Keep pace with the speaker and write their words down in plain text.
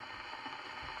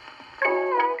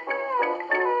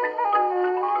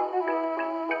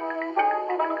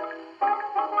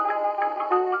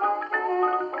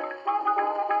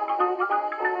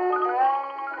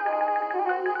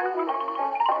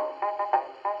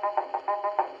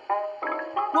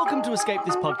Welcome to Escape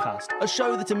This Podcast, a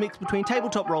show that's a mix between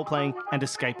tabletop role-playing and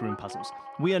escape room puzzles.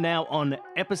 We are now on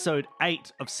episode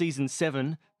 8 of season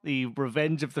 7, the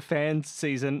Revenge of the Fans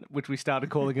season, which we started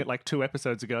calling it like 2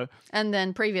 episodes ago. And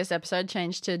then previous episode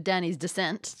changed to Danny's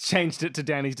Descent. Changed it to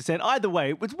Danny's Descent. Either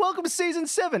way, it's welcome to season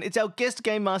 7. It's our guest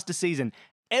game master season.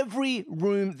 Every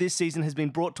room this season has been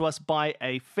brought to us by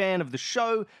a fan of the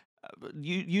show,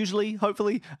 usually,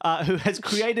 hopefully, who has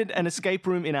created an escape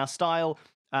room in our style.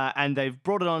 And they've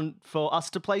brought it on for us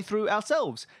to play through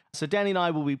ourselves. So Danny and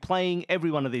I will be playing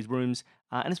every one of these rooms,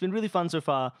 and it's been really fun so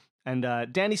far. And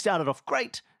Danny started off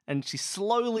great, and she's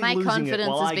slowly My losing it confidence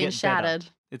while has I been get shattered.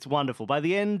 better. It's wonderful. By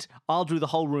the end, I'll do the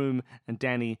whole room, and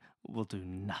Danny will do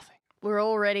nothing. We're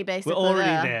already basically We're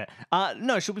already there.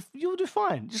 No, you'll do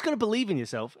fine. Just got to believe in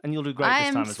yourself, and you'll do great this time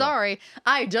as well. I'm sorry.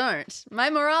 I don't. My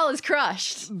morale is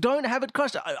crushed. Don't have it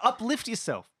crushed. Uplift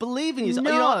yourself. Believe in yourself.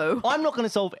 No. You know what? I'm not going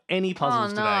to solve any puzzles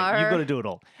Oh, today. no. You've got to do it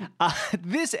all.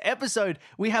 This episode,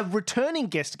 we have returning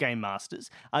guest game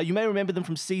masters. You may remember them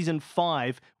from season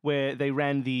 5, where they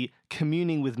ran the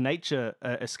Communing with Nature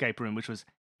escape room, which was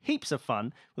heaps of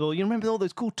fun. You remember all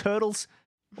those cool turtles?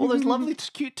 All those lovely,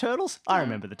 cute turtles? I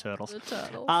remember the turtles. The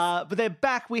turtles. But they're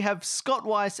back. We have Scott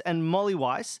Weiss and Molly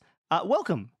Weiss.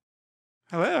 Welcome.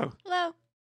 Hello. Hello.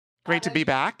 Great to be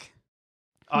back.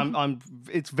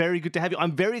 It's very good to have you.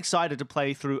 I'm very excited to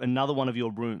play through another one of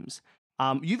your rooms.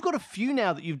 You've got a few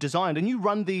now that you've designed, and you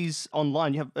run these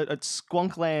online. You have at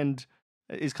Squonkland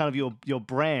is kind of your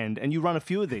brand, and you run a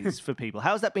few of these for people.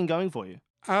 How's that been going for you?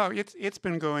 Oh, it's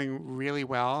been going really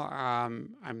well.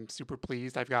 I'm super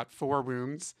pleased. I've got 4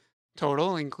 rooms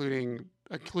total, including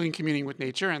Communing with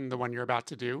Nature and the one you're about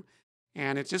to do.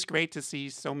 And it's just great to see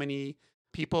so many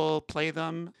people play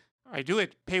them. I do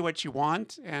it pay what you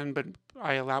want, but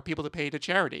I allow people to pay to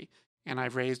charity. And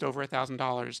I've raised over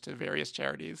 $1,000 to various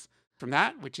charities from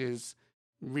that, which is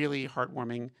really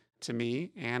heartwarming to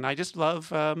me. And I just love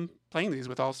playing these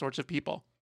with all sorts of people.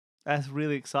 That's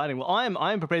really exciting. Well, I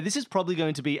am prepared. This is probably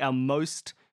going to be our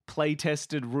most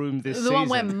play-tested room this The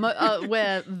season. one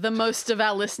where the most of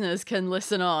our listeners can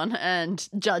listen on and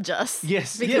judge us.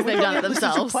 Yes, Because they've done it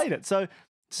listeners who've themselves. played it.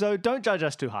 So don't judge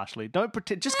us too harshly. Don't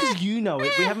pretend just because you know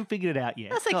it. We haven't figured it out yet.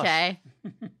 That's Gosh. okay.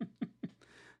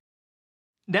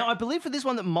 Now, I believe for this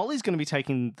one that Molly's going to be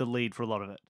taking the lead for a lot of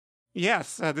it.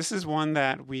 Yes, this is one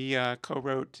that we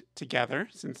co-wrote together.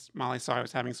 Since Molly saw I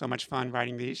was having so much fun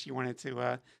writing these, she wanted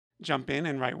to jump in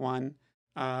and write one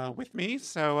with me.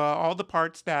 So all the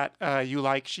parts that you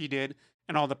like, she did,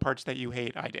 and all the parts that you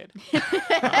hate, I did.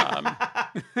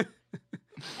 That's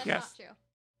Yes. not true.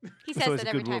 He That's says always it a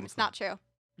every good rule time. to It's not true.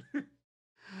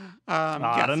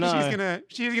 I don't know.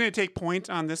 She's gonna take point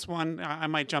on this one. I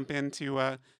might jump in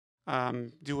to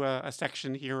do a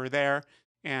section here or there,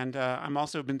 and I'm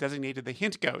also been designated the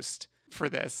hint ghost for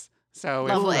this. So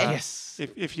Lovely. Yes.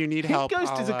 if you need Hint help,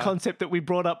 Ghost is a I'll, concept that we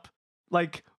brought up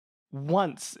like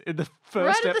once in the first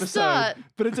Right at the episode, start.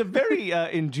 but it's a very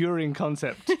enduring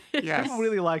concept. yes, People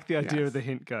really like the idea Yes. of the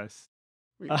Hint Ghost.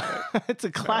 we got it. It's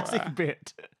a classic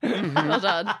bit. Well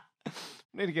done.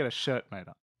 Need to get a shirt made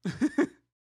up.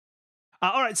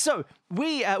 All right, so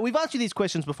we've asked you these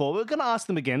questions before. We're going to ask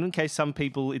them again in case some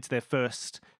people it's their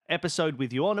first episode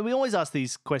with you on, and we always ask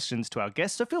these questions to our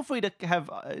guests. So feel free to have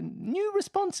new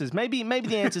responses. Maybe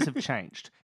the answers have changed.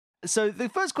 So the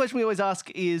first question we always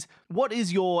ask is, what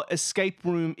is your escape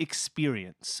room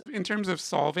experience? In terms of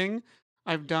solving,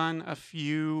 I've done a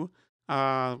few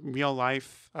real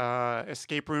life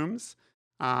escape rooms,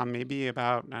 maybe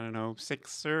about,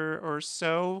 6 or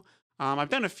so. I've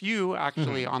done a few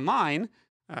actually online,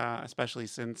 especially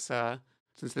since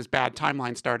this bad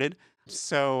timeline started.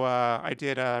 So I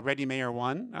did Ready Mayor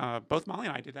 1. Both Molly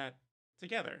and I did that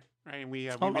together, right? And we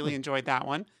lovely. really enjoyed that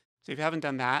one. So if you haven't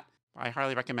done that, I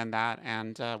highly recommend that.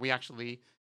 And we actually,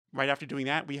 right after doing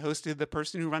that, we hosted the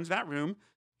person who runs that room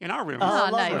in our room. Oh,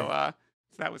 nice. So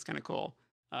that was kind of cool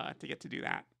to get to do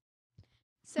that.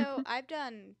 So I've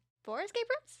done 4 escape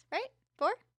rooms, right? 4?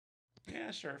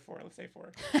 Yeah, sure. 4. Let's say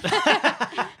 4.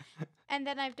 And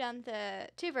then I've done the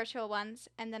 2 virtual ones,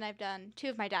 and then I've done 2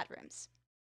 of my dad rooms.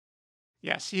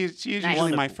 Yes, she is Nice. usually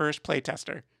my Wonderful. first play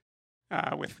tester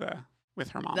with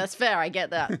her mom. That's fair. I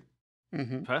get that.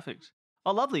 hmm Perfect.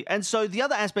 Oh, lovely. And so the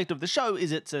other aspect of the show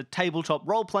is it's a tabletop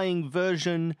role-playing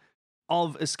version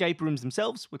of escape rooms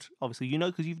themselves, which obviously you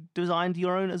know because you've designed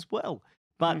your own as well.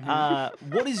 But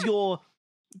what is your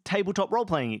tabletop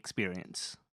role-playing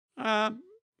experience?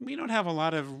 We don't have a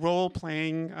lot of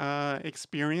role-playing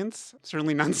experience.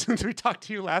 Certainly none since we talked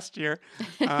to you last year.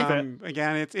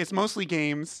 Again, it's mostly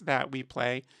games that we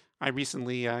play. I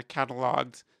recently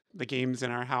cataloged the games in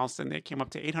our house, and it came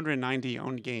up to 890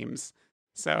 owned games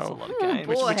That's a So, lot of Oh, games.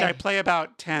 boy. which I play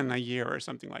about 10 a year or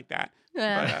something like that.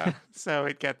 Yeah. But so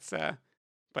it gets,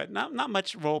 but not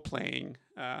much role playing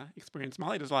experience.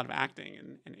 Molly does a lot of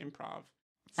acting and improv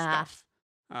Ah. stuff.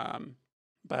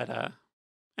 But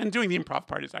and doing the improv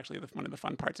part is actually one of the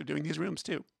fun parts of doing these rooms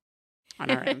too. On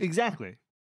our end. Exactly.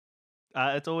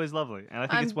 It's always lovely. And I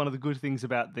think it's I'm- one of the good things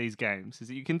about these games is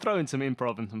that you can throw in some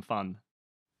improv and some fun.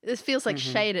 This feels like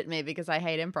Mhm. shade at me because I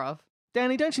hate improv.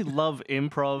 Danny, don't you love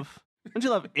improv? Don't you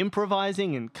love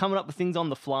improvising and coming up with things on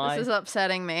the fly? This is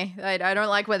upsetting me. I don't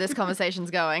like where this conversation's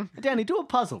going. Danny, do a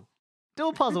puzzle. Do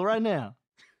a puzzle right now.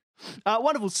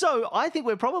 Wonderful. So I think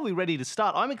we're probably ready to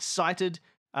start. I'm excited.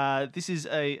 This is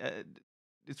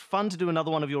it's fun to do another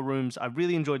one of your rooms. I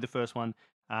really enjoyed the first one.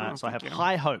 Oh, So I have thank you.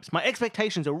 high hopes. My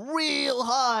expectations are real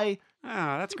high. Oh,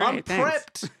 that's great. I'm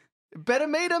Thanks. prepped. Better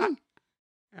meet him.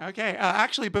 Okay.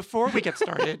 Actually, before we get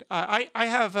started, I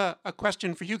have a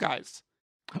question for you guys.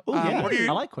 Oh, yeah. what are your-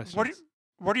 I like questions.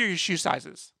 What are your shoe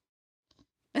sizes?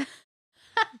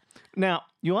 Now,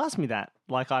 you asked me that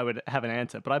like I would have an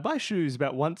answer, but I buy shoes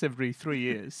about once every 3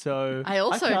 years, so I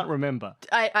also- can't remember.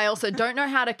 I also don't know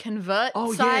how to convert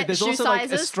Oh, yeah, there's shoe also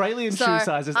sizes. like Australian so shoe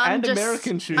sizes I'm and just-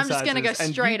 American shoe I'm sizes just gonna go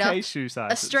and straight UK up. shoe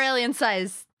sizes. Australian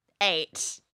size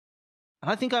 8.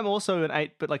 I think I'm also an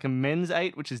 8, but like a men's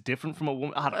 8, which is different from a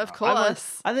woman. I don't Of know.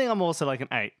 course. I think I'm also like an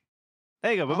 8.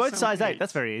 There you go. We're both Also size 8. eight.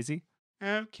 That's very easy.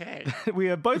 Okay. We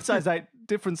are both size 8,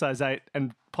 different size 8,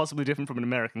 and possibly different from an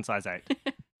American size 8.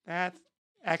 That's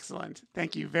excellent.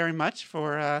 Thank you very much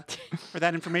for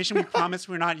that information. We promise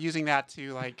we're not using that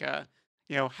to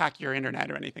hack your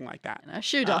internet or anything like that.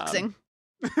 Shoe doxing.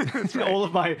 That's right. all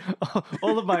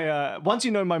of my once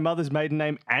you know my mother's maiden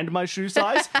name and my shoe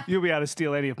size, you'll be able to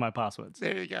steal any of my passwords.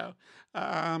 There you go.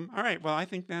 All right. Well, I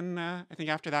think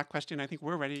after that question, I think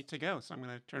we're ready to go. So I'm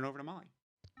going to turn it over to Molly.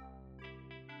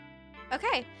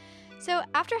 Okay, so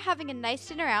after having a nice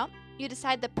dinner out, you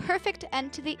decide the perfect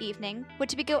end to the evening would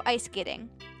to be go ice skating.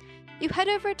 You head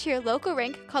over to your local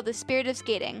rink called the Spirit of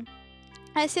Skating.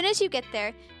 As soon as you get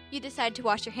there, you decide to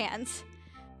wash your hands.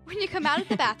 When you come out of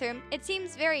the bathroom, it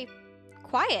seems very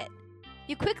quiet.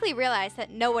 You quickly realize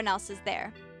that no one else is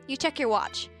there. You check your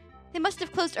watch. They must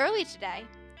have closed early today.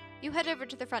 You head over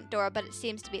to the front door, but it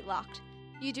seems to be locked.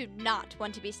 You do not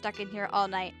want to be stuck in here all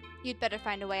night. You'd better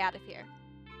find a way out of here.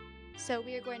 So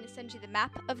we are going to send you the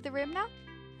map of the room now.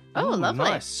 Oh, Ooh, lovely.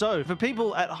 Nice. So for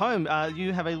people at home,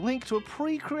 you have a link to a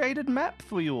pre-created map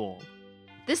for you all.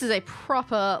 This is a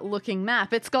proper looking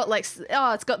map. It's got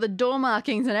it's got the door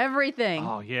markings and everything.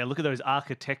 Oh yeah, look at those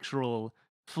architectural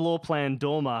floor plan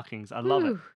door markings. I love it.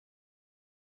 Ooh.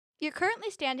 You're currently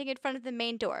standing in front of the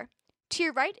main door. To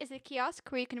your right is a kiosk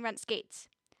where you can rent skates.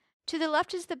 To the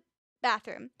left is the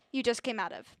bathroom you just came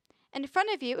out of. And in front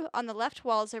of you, on the left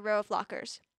wall, is a row of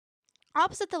lockers.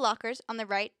 Opposite the lockers, on the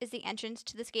right, is the entrance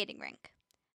to the skating rink.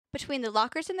 Between the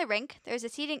lockers and the rink, there is a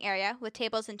seating area with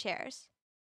tables and chairs.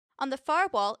 On the far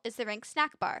wall is the rink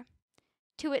snack bar.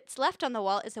 To its left on the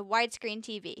wall is a widescreen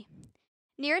TV.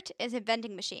 Near it is a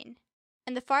vending machine.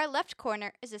 In the far left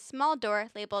corner is a small door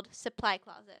labeled Supply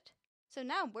Closet. So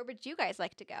now, where would you guys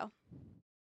like to go?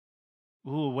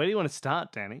 Ooh, where do you want to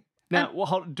start, Danny? Now,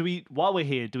 while we're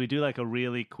here, do we do like a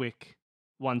really quick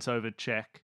once-over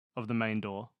check of the main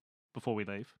door before we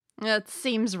leave? It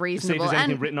seems See if reasonable. there's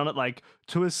anything And written on it, like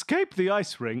to escape the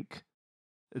ice rink,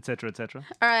 etc., etc.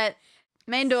 all right,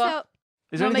 main door. So,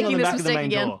 Is there Not anything on making the this back of the mistake main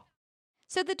again. door?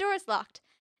 so the door is locked.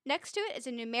 Next to it is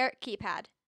a numeric keypad.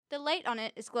 The light on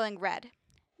it is glowing red.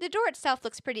 The door itself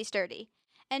looks pretty sturdy.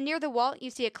 And near the wall, you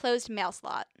see a closed mail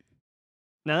slot.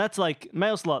 Now that's like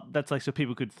mail slot. That's like so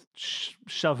people could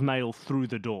shove mail through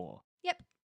the door. Yep.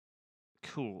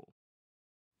 Cool.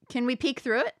 Can we peek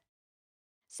through it?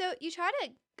 So you try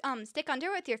to stick under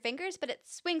it with your fingers, but it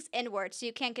swings inward, so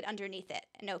you can't get underneath it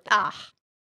and open it. Ah,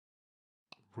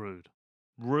 Rude.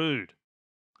 Rude.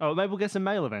 Oh, maybe we'll get some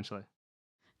mail eventually.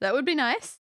 that would be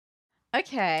nice.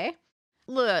 Okay.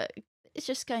 Look, it's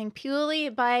just going purely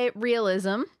by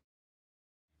realism.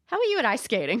 How are you at ice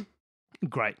skating?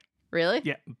 Great. Really?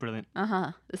 Yeah, brilliant.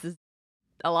 Uh-huh. This is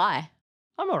a lie.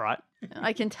 I'm all right.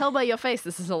 I can tell by your face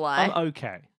this is a lie. I'm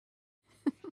okay.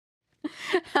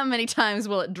 How many times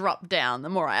will it drop down the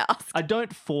more I ask? I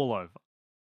don't fall over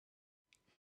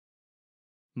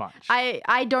much.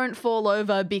 I don't fall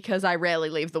over because I rarely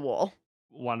leave the wall.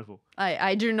 Wonderful.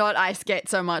 I do not ice skate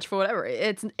so much for whatever.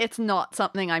 It's not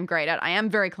something I'm great at. I am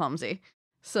very clumsy.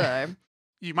 So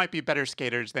You might be better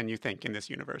skaters than you think in this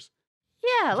universe.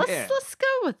 yeah, let's Yeah. go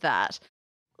with that.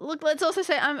 Look, let's also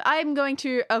say I'm going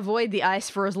to avoid the ice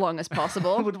for as long as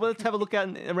possible. Well, let's have a look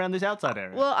around this outside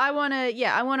area. Well, I want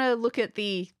to look at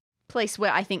the place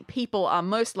where I think people are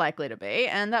most likely to be,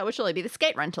 and that would surely be the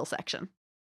skate rental section.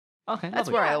 Okay, That's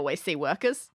lovely. where I Yeah. always see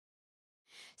workers.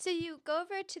 So you go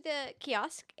over to the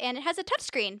kiosk, and it has a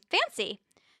touchscreen. Fancy.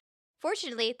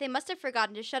 Fortunately, they must have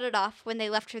forgotten to shut it off when they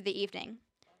left for the evening.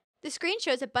 The screen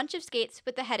shows a bunch of skates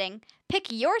with the heading,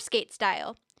 Pick Your Skate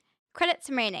Style. Credits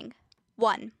remaining.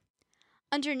 1.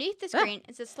 Underneath the screen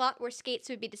is a slot where skates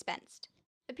would be dispensed.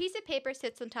 A piece of paper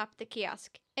sits on top of the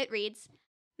kiosk. It reads,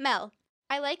 Mel,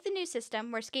 I like the new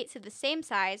system where skates of the same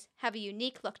size have a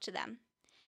unique look to them.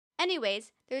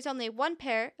 Anyways, there's only one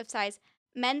pair of size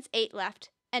men's 8 left,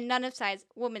 and none of size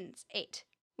women's 8.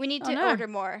 We need Oh, to no. order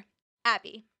more.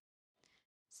 Abby.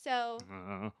 So,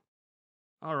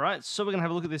 All right, so we're gonna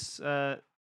have a look at this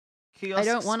kiosk. I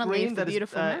don't wanna screen leave the that is,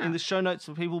 beautiful in map. the show notes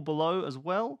for people below as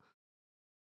well.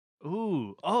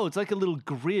 Ooh, oh, it's like a little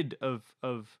grid of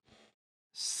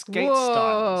skate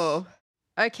styles.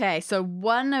 Okay, so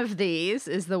one of these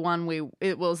is the one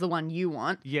it was the one you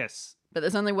want, Yes. but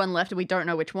there's only one left and we don't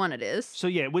know which one it is. So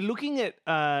yeah, we're looking at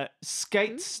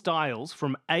skate Mm-hmm. styles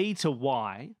from A to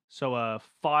Y, so a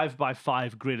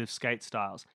 5x5 grid of skate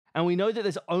styles, and we know that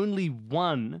there's only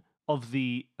one of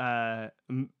the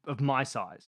of my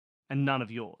size and none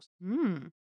of yours. Hmm.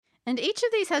 And each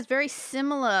of these has very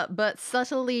similar but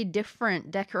subtly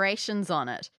different decorations on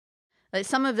it. Like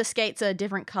some of the skates are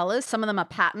different colors, some of them are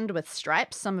patterned with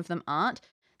stripes, some of them aren't.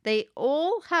 They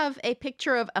all have a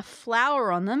picture of a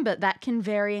flower on them, but that can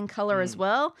vary in color as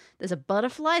well. There's a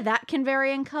butterfly that can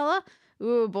vary in color.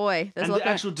 Ooh boy, there's And a lot the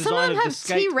going- actual Some design of them of the have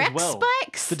skate as T-Rex well.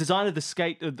 spikes. The design of the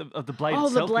skate of the blade Oh,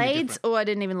 itself the can be blades. different. Oh, I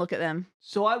didn't even look at them.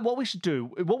 So what we should do,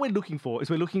 what we're looking for is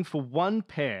we're looking for one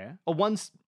pair, or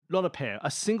not a pair, a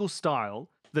single style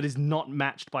that is not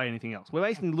matched by anything else. We're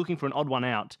basically looking for an odd one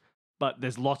out, but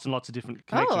there's lots and lots of different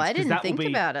connections. Oh, I 'cause didn't that will think be-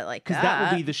 about it like that. Because that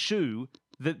will be the shoe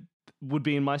that would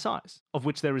be in my size, of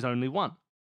which there is only one.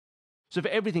 So for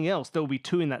everything else, there will be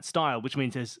two in that style, which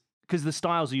means because the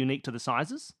styles are unique to the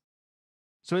sizes.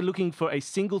 So we're looking for a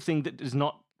single thing that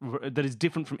is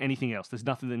different from anything else. There's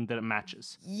nothing that it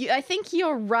matches. I think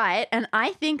you're right, and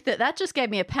I think that just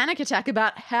gave me a panic attack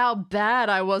about how bad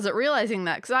I was at realizing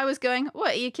that, because I was going,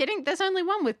 what, are you kidding? There's only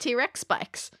one with T-Rex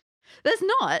spikes. There's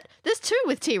not. There's two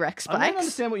with T-Rex I don't spikes.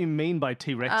 understand what you mean by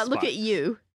T-Rex Look at spikes.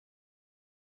 you.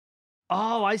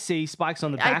 Oh, I see. Spikes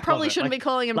on the back I probably of it. shouldn't be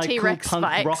calling them like cool T-Rex punk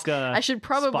spikes. rocker I should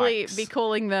probably spikes. be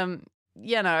calling them,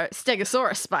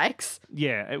 Stegosaurus spikes.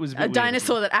 Yeah, it was a bit A weird.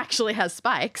 dinosaur that actually has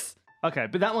spikes. Okay,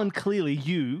 but that one clearly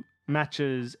you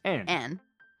matches N. N.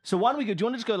 So why don't we go? Do you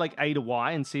want to just go like A to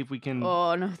Y and see if we can,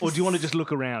 Oh, no. or do you want to this- just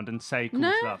look around and say cool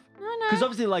No, stuff? no. Because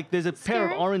obviously, like, there's a pair of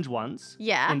Scary. orange ones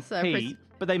Yeah, in so P,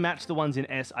 but they match the ones in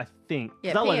S, I think.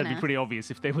 Yeah, that P one and would be F. pretty obvious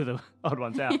if they were the odd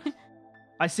ones out.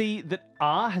 I see that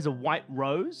R has a white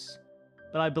rose,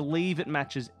 but I believe it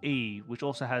matches E, which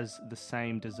also has the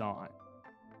same design.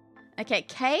 Okay,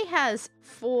 K has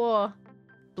 4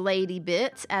 bladey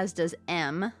bits, as does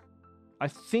M. I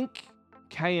think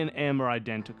K and M are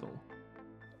identical.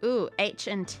 Ooh, H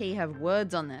and T have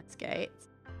words on their skates.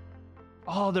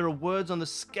 Oh, there are words on the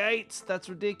skates. That's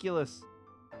ridiculous.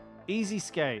 Easy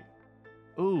skate.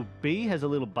 Ooh, B has a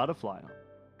little butterfly on.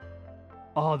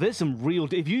 Oh, there's some real...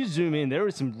 If you zoom in, there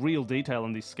is some real detail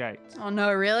on these skates. Oh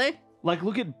no, really? Like,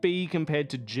 look at B compared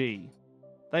to G.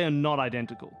 They are not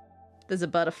identical. There's a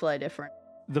butterfly different.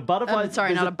 The butterfly... sorry,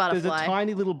 there's not a butterfly. There's a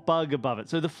tiny little bug above it.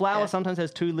 So the flower Yeah. sometimes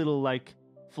has two little, like,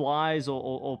 flies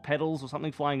or petals or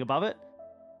something flying above it.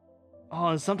 Oh,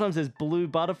 and sometimes there's blue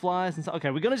butterflies. And so, okay,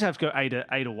 we're going to just have to go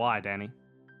A to Y, Danny.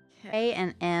 K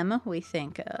and M, we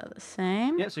think, are the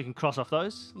same. Yeah, so you can cross off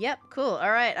those. Yep, cool.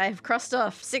 All right, I've crossed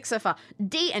off 6 so far.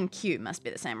 D and Q must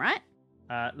be the same, right?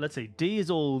 Let's see. D is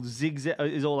all zigzag,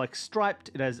 is all like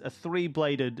striped. It has a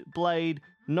 3-bladed blade,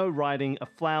 no writing, a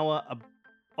flower, a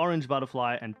orange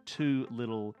butterfly, and 2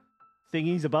 little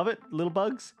thingies above it, little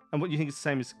bugs. And what you think is the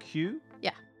same as Q?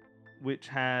 Yeah. Which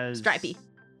has Stripey.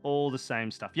 all the same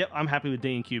stuff. Yep, I'm happy with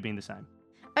D and Q being the same.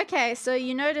 Okay, so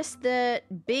you notice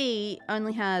that B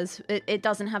only has, it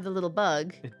doesn't have the little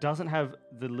bug. It doesn't have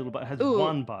the little bug. It has Ooh.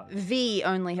 one bug. V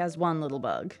only has one little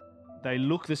bug. They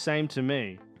look the same to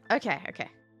me. Okay.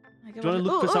 you wanna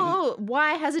look for something-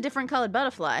 Y has a different colored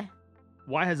butterfly.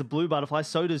 Y has a blue butterfly.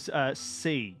 So does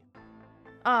C.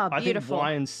 Oh, I think beautiful.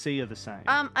 Y and C are the same.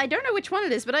 I don't know which one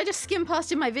it is, but I just skimmed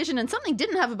past in my vision and something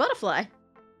didn't have a butterfly.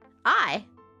 I.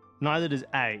 Neither does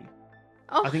A.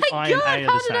 Oh I think my I and god, A are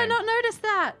how the did I same. not notice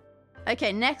that?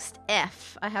 Okay, next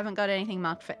F. I haven't got anything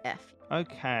marked for F.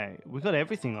 Okay, we got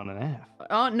everything on an F.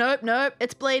 Oh, nope.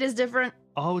 Its blade is different.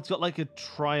 Oh, it's got like a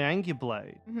triangular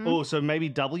blade. Mhm. Oh, so maybe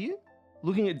W?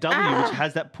 Looking at W, Ah! which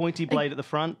has that pointy blade at the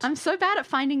front. I'm so bad at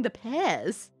finding the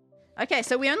pairs. Okay,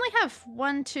 so we only have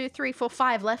 1, 2, 3, 4,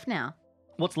 5 left now.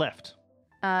 What's left?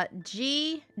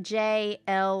 G, J,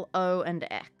 L, O, and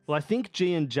X. Well, I think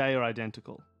G and J are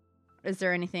identical. Is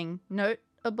there anything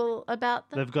notable about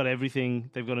them? They've got everything.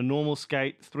 They've got a normal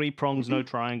skate, 3 prongs, no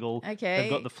triangle. Okay. They've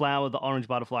got the flower, the orange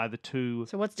butterfly, the 2.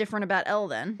 So what's different about L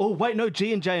then? Oh, wait, no,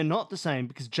 G and J are not the same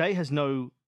because J has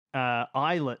no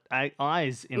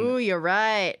eyes in Ooh, it. you're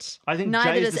right. I think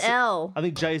Neither J is does the L. I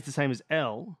think J is the same as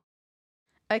L.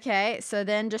 Okay, so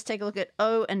then just take a look at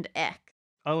O and X.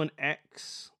 O and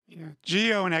X. Yeah.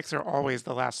 G, O, and X are always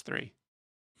the last 3.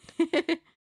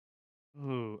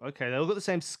 Ooh, okay. They all got the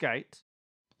same skate.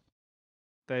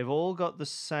 They've all got the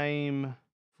same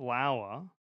flower.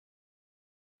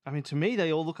 I mean, to me,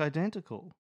 they all look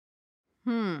identical.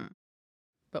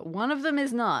 But one of them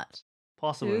is not.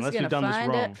 Possibly, Who's unless gonna we've done this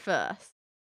find wrong. it first?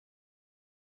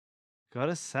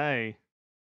 Gotta say,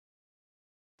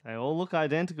 they all look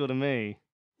identical to me.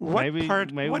 What Maybe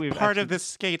part we've of actually- the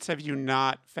skates have you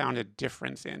not found a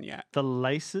difference in yet? The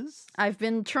laces? I've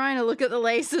been trying to look at the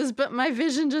laces, but my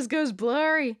vision just goes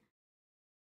blurry.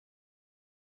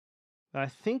 I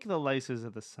think the laces are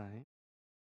the same.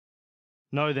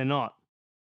 No, they're not.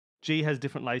 G has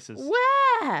different laces.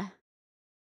 Where?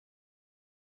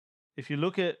 If you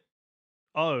look at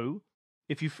O,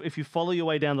 if you follow your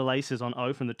way down the laces on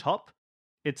O from the top,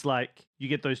 it's like you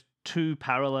get those 2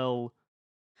 parallel,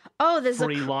 Oh, there's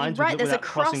Three a lines right. There's a without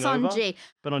crossing cross on over. G.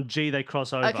 but on G they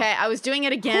cross over. Okay, I was doing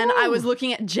it again. I was Whew.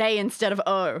 looking at J instead of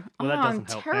O. Well, that I'm doesn't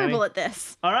help, terrible Danny. at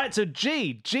this. All right, so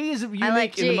G. G is unique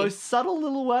like in the G. most subtle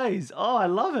little ways. Oh, I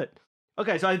love it.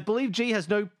 Okay, so I believe G has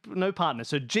no partner.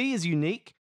 So G is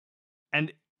unique,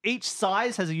 and each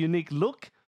size has a unique look,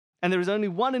 and there is only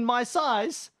one in my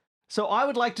size. So I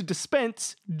would like to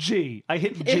dispense G. I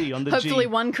hit G on the Hopefully, G.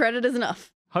 one credit is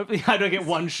enough. Hopefully I don't get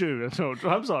one shoe.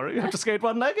 I'm sorry. I have to skate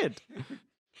one-legged.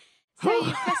 So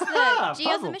you press the G on the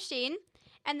Puzzle. machine,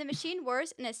 and the machine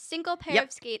whirs, and a single pair Yep.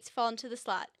 of skates fall into the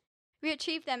slot.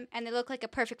 Retrieve them, and they look like a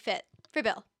perfect fit for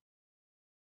Bill.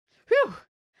 Whew.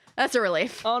 That's a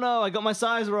relief. Oh no, I got my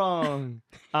size wrong.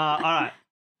 All right.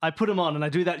 I put them on and I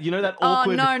do that. You know that Oh,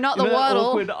 awkward, no, not you the know that waddle.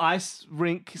 awkward ice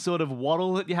rink sort of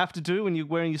waddle that you have to do when you're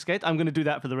wearing your skates? I'm going to do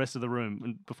that for the rest of the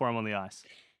room before I'm on the ice.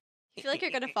 I feel like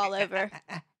you're gonna fall over.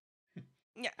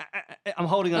 I'm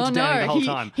holding on Oh to Danny the no, whole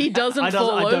time. he doesn't I fall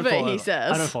don't over, fall he over.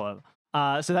 says. I don't fall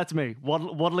over. So that's me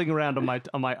waddling around on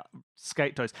my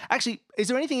skate toes. Actually, is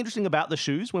there anything interesting about the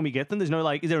shoes when we get them? There's no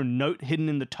is there a note hidden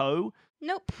in the toe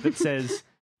Nope. that says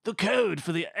the code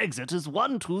for the exit is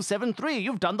 1273.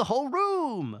 You've done the whole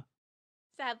room.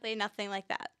 Sadly, nothing like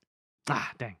that.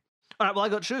 Ah, dang. All right, well I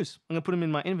got shoes. I'm gonna put them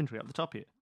in my inventory up the top here.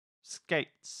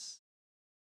 Skates.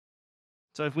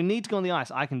 So if we need to go on the ice,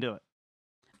 I can do it.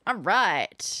 All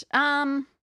right. I'm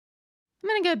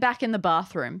going to go back in the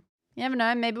bathroom. You never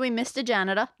know, maybe we missed a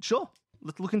janitor. Sure.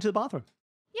 Let's look into the bathroom.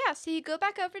 Yeah, so you go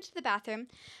back over to the bathroom,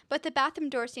 but the bathroom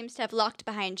door seems to have locked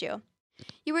behind you.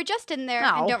 You were just in there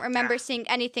Oh. and don't remember seeing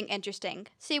anything interesting,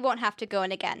 so you won't have to go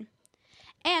in again.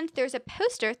 And there's a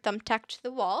poster thumbtacked to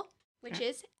the wall, which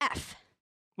is F.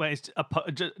 Wait,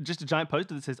 it's just a giant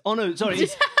poster that says, oh no, sorry.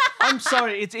 It's, I'm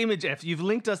sorry, it's image F. You've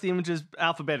linked us the images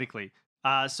alphabetically.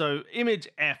 So image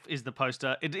F is the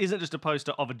poster. It isn't just a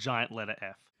poster of a giant letter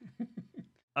F.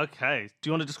 Okay. Do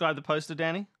you want to describe the poster,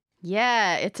 Danny?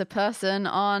 Yeah, it's a person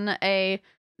on a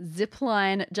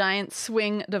zipline giant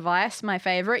swing device, my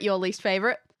favorite, your least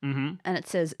favorite. Mm-hmm. And it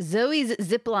says, Zoe's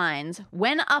ziplines.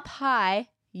 When up high,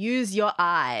 use your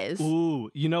eyes. Ooh,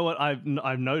 you know what I've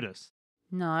noticed?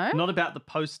 No? Not about the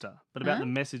poster, but about Huh? the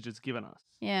message it's given us.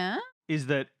 Yeah? Is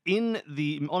that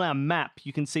on our map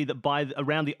you can see that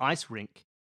around the ice rink,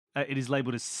 it is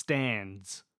labelled as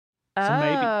stands. So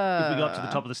maybe if we got to the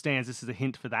top of the stands, this is a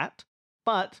hint for that.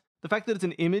 But the fact that it's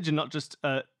an image and not just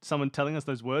someone telling us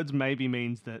those words maybe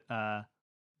means that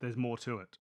there's more to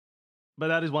it. But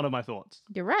that is one of my thoughts.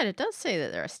 You're right, it does say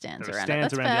that there are stands There are around it. stands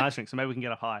That's around fair. the ice rink, so maybe we can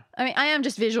get up high. I mean, I am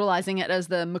just visualizing it as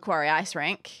the Macquarie ice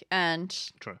rink, and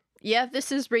True. yeah,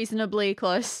 this is reasonably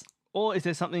close. Or is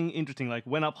there something interesting like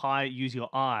when up high, use your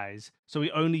eyes? So we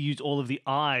only use all of the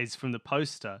eyes from the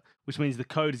poster, which means the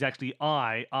code is actually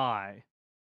I.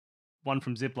 One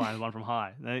from Zipline and one from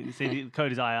High. You see, the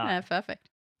code is II. Yeah, perfect.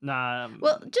 Nah.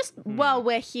 Well, just while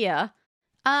we're here,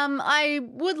 I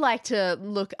would like to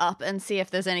look up and see if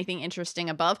there's anything interesting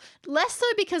above. Less so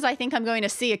because I think I'm going to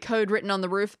see a code written on the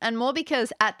roof, and more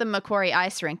because at the Macquarie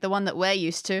ice rink, the one that we're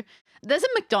used to, there's a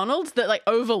McDonald's that like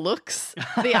overlooks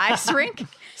the ice rink.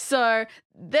 So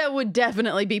there would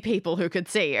definitely be people who could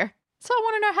see her. So I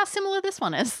want to know how similar this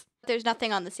one is. There's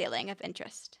nothing on the ceiling of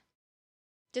interest.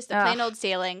 Just a plain old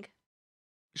ceiling.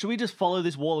 Should we just follow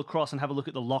this wall across and have a look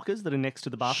at the lockers that are next to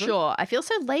the bathroom? Sure. I feel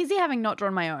so lazy having not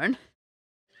drawn my own.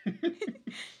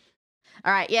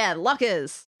 All right, yeah,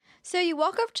 lockers. So you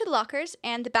walk over to the lockers,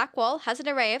 and the back wall has an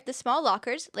array of the small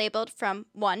lockers labeled from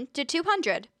 1 to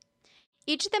 200.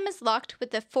 Each of them is locked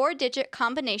with a 4-digit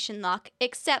combination lock,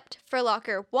 except for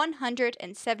locker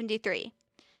 173.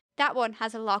 That one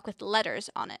has a lock with letters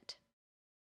on it.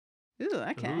 Ooh,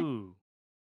 okay. Ooh.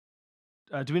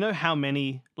 Do we know how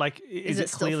many? Like, is it it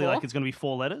still clearly 4? like it's going to be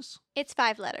 4 letters? It's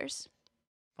 5 letters.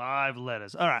 5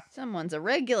 letters. All right. Someone's a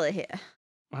regular here.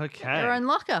 Okay. Their own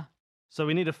locker. So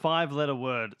we need a 5-letter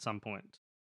word at some point.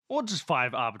 Or just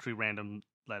 5 arbitrary random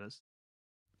letters.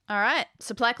 All right,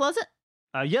 supply closet.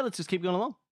 Yeah, let's just keep going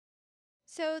along.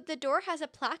 So the door has a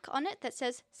plaque on it that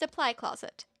says Supply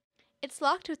Closet. It's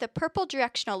locked with a purple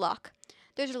directional lock.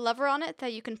 There's a lever on it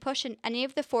that you can push in any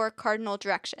of the 4 cardinal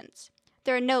directions.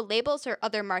 There are no labels or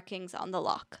other markings on the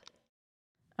lock.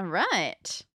 All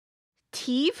right.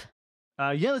 Teve.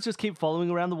 Yeah, let's just keep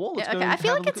following around the wall. Let's Yeah, go okay. and I feel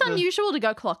have a like look it's at the- unusual to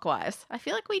go clockwise. I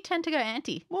feel like we tend to go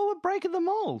anti. Well, we're breaking the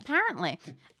mold. Apparently.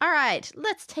 All right,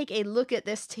 let's take a look at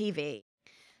this TV.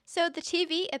 So the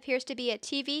TV appears to be a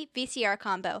TV VCR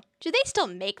combo. Do they still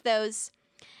make those?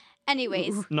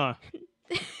 Anyways, No.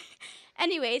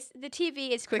 the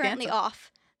TV is Quick currently answer.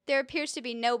 off. There appears to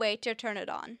be no way to turn it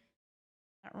on.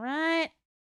 All right.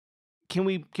 Can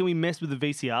we mess with the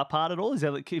VCR part at all? Is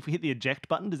that like, if we hit the eject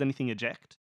button, does anything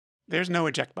eject? There's no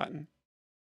eject button.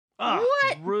 Ah,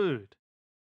 What? rude.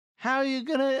 How are you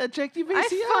going to eject your VCRs?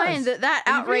 I find that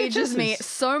Your outrages me VHSs.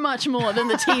 so much more than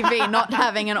the TV not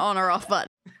having an on or off button.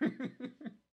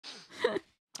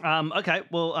 Okay,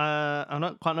 well, I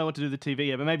don't quite know what to do with the TV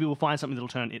yet, but maybe we'll find something that'll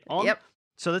turn it on. Yep.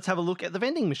 So let's have a look at the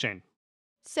vending machine.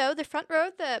 So the front row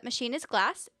of the machine is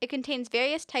glass. It contains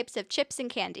various types of chips and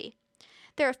candy.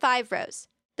 There are 5 rows.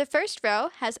 The first row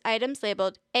has items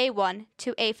labeled A1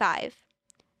 to A5,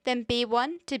 then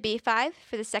B1 to B5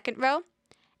 for the second row,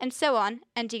 and so on,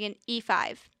 ending in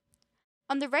E5.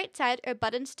 On the right side are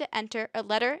buttons to enter a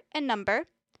letter and number,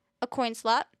 a coin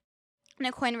slot, and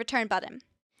a coin return button.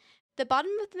 The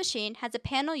bottom of the machine has a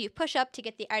panel you push up to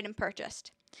get the item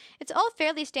purchased. It's all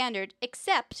fairly standard,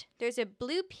 except there's a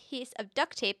blue piece of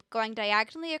duct tape going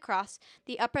diagonally across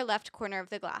the upper left corner of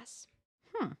the glass.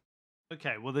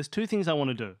 Okay, well, there's 2 things I want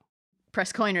to do.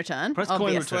 Press coin return. Press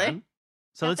obviously. coin return.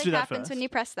 So let's do Nothing that happens first. when you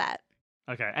press that.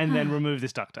 Okay, and then remove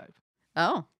this duct tape.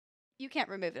 Oh, You can't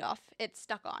remove it off. It's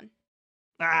stuck on.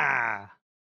 Ah!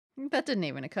 that didn't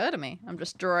even occur to me. I'm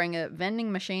just drawing a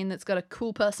vending machine that's got a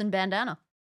cool person bandana.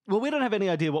 Well, we don't have any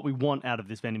idea what we want out of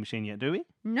this vending machine yet, do we?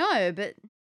 No, but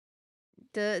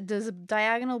does a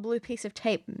diagonal blue piece of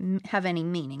tape have any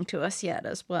meaning to us yet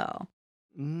as well?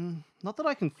 Not that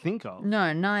I can think of.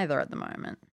 No, neither at the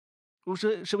moment. Well,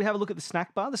 should we have a look at the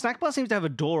snack bar? The snack bar seems to have a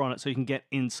door on it so you can get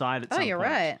inside at some Oh, you're point.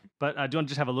 right. But do you want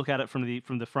to just have a look at it from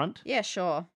the front? Yeah,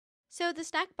 sure. So the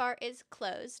snack bar is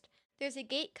closed. There's a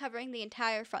gate covering the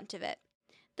entire front of it.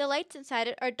 The lights inside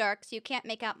it are dark, so you can't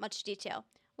make out much detail.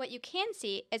 What you can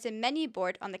see is a menu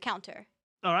board on the counter.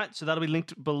 All right, so that'll be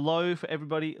linked below for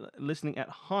everybody listening at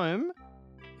home.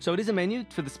 So it is a menu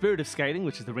for the Spirit of Skating,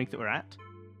 which is the rink that we're at.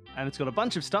 And it's got a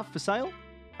bunch of stuff for sale.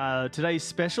 Today's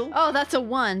special. Oh, that's a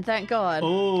 1, thank God.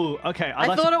 Oh, okay.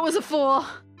 I thought it was a 4.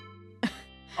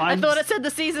 I thought it said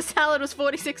the Caesar salad was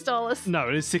 $46. No,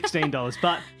 it is $16.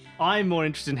 But I'm more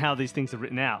interested in how these things are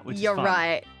written out, which You're is fun.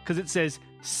 right. Because it says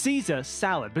Caesar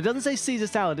salad, but it doesn't say Caesar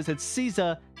salad. It said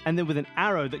Caesar and then with an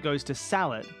arrow that goes to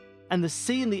salad. And the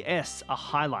C and the S are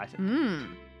highlighted,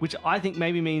 which I think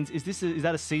maybe means, is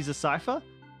that a Caesar cipher?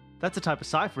 That's a type of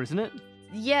cipher, isn't it?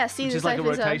 Yeah, Caesar is like a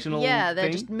ciphers are- rotational Yeah, they're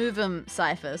thing? just move 'em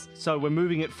ciphers. So we're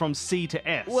moving it from C to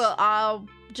S. Well, I'll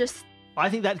just... I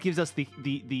think that gives us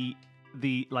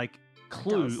the like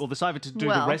clue does. or the cipher to do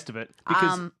Well, the rest of it.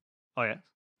 Because oh yeah,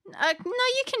 no,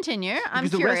 you continue. I'm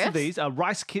because the curious. rest of these are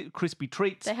Rice Krispie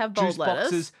treats, They have juice bold letters.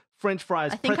 boxes, French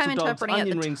fries, I think pretzel I'm dogs, interpreting it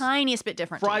onion the rings, tiniest bit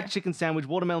different to fried you. chicken sandwich,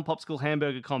 watermelon popsicle,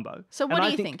 hamburger combo. So what And are I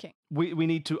you think thinking? We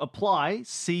need to apply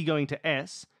C going to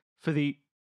S for the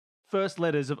first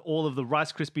letters of all of the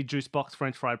Rice Krispie juice box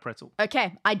French fried pretzel.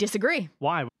 Okay, I disagree.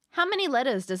 Why? How many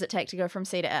letters does it take to go from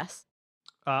C to S?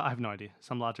 I have no idea.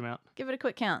 Some large amount. Give it a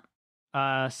quick count.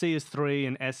 C is 3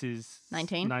 and S is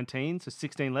 19. 19, so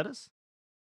 16 letters.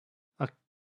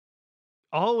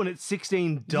 Oh, and it's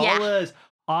 $16. Yeah.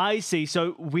 I see.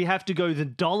 So we have to go the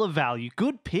dollar value.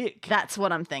 Good pick. That's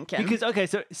what I'm thinking. Because, okay,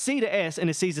 so C to S in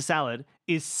a Caesar salad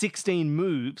is 16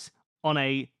 moves on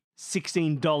a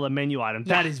 $16 menu item.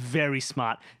 That is very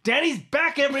smart. Danny's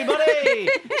back, everybody!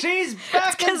 She's back.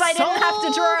 That's 'cause I didn't have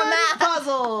to draw a map.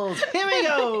 Puzzles. Here we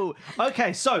go.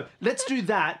 Okay, so let's do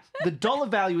that. The dollar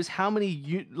value is how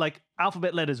many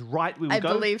alphabet letters right we will I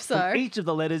go. believe so. From each of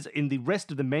the letters in the rest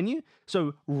of the menu.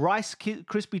 So Rice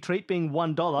Krispie Treat being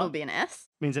 $1 Will be an S.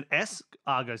 means an S.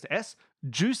 R goes to S.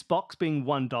 Juice Box being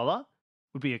 $1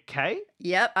 would be a K.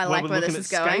 Yep, I like we're where this looking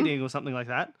is at going. skating or something like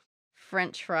that.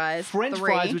 French fries. French 3.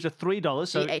 fries, which are $3,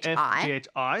 so GHI.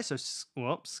 FGHI, so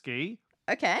ski.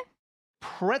 Okay.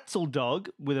 Pretzel dog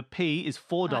with a P is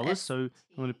 $4, RST. so I'm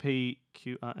going to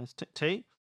PQRST.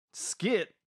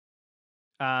 Skit.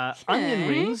 Onion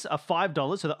rings are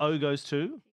 $5, so the O goes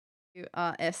to.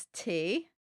 URST.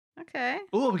 Okay.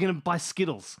 Oh, we're going to buy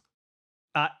Skittles.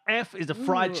 F is a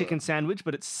fried Ooh. chicken sandwich,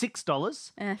 but it's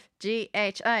 $6.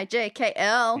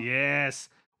 FGHIJKL. Yes.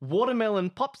 Watermelon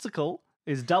popsicle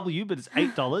is W, but it's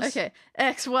 $8. Okay.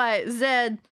 X, Y,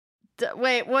 Z.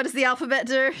 Wait, what does the alphabet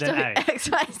do? Then A. X,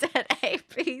 Y, Z, A,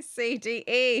 B, C, D,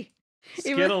 E.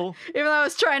 Skittle. Even though I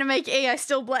was trying to make E, I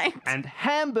still blanked. And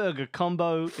hamburger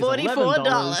combo is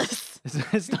 $44.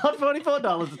 It's not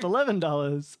 $44, it's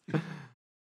 $11.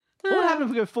 What would happen if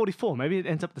we go 44? Maybe it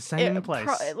ends up the same place.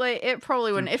 It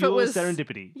probably wouldn't. Through If it pure was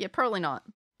serendipity. Yeah, probably not.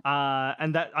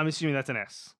 And that I'm assuming that's an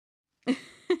S.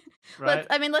 Right?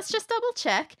 Let's just double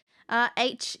check.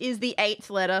 H is the 8th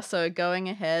letter, so going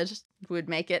ahead would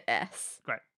make it S.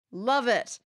 Great. Love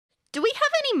it. Do we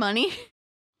have any money?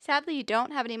 Sadly, you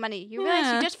don't have any money. You realize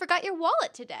Yeah. you just forgot your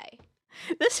wallet today.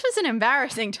 This was an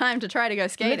embarrassing time to try to go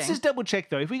skating. Let's just double check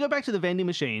though. If we go back to the vending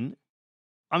machine,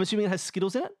 I'm assuming it has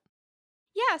Skittles in it?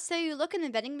 Yeah, so you look in the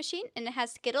vending machine and it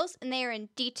has Skittles and they are in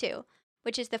D2,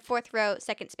 which is the 4th row,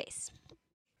 2nd space.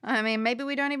 I mean, maybe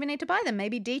we don't even need to buy them.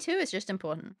 Maybe D2 is just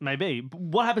important. Maybe. But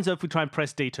what happens if we try and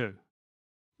press D2?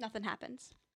 Nothing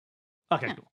happens. Okay,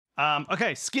 Yeah. cool.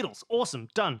 Okay, Skittles. Awesome.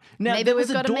 Done. Now, Maybe there we've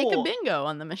was got to make a door- bingo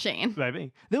on the machine.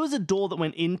 Maybe. There was a door that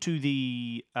went into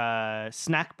the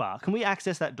snack bar. Can we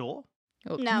access that door?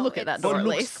 Oh, No, look at that it's door at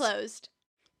looks least. closed.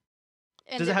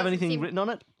 And Does there it have doesn't anything seem- written on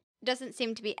it? Doesn't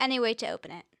seem to be any way to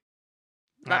open it.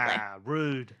 Lovely.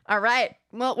 Rude. All right.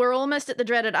 Well, we're almost at the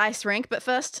dreaded ice rink, but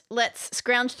first, let's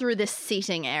scrounge through this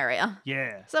seating area.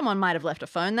 Yeah. Someone might have left a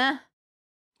phone there.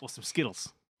 Or some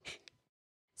Skittles.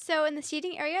 So in the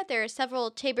seating area, there are several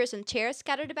tables and chairs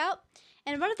scattered about,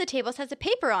 and one of the tables has a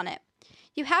paper on it.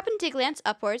 You happen to glance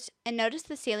upwards and notice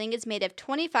the ceiling is made of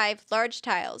 25 large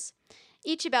tiles,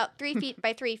 each about 3 feet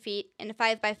by 3 feet in a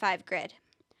 5 by 5 grid.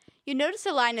 You notice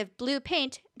a line of blue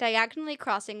paint diagonally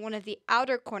crossing one of the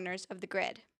outer corners of the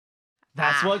grid.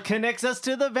 That's Ah. what connects us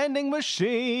to the vending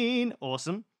machine.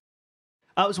 Awesome.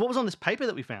 So what was on this paper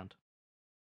that we found?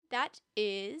 That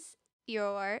is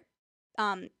your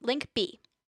link B.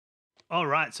 All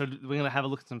right, so we're going to have a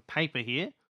look at some paper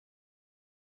here.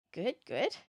 Good,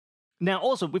 good. Now,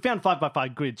 also, we found 5 by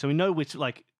 5 grid, so we know which,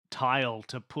 tile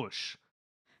to push.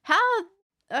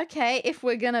 Okay, if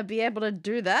we're going to be able to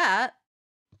do that.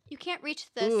 You can't reach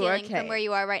the Ooh, ceiling okay. from where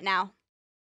you are right now.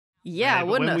 Yeah, I but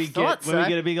wouldn't when we have thought get, so. When we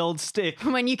get a big old stick,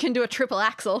 When you can do a triple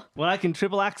axle. when I can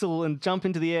triple axle and jump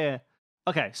into the air.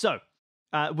 Okay, so,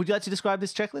 would you like to describe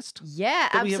this checklist? Yeah,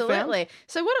 that we have found? absolutely.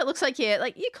 So what it looks like here,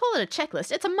 you call it a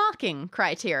checklist. It's a marking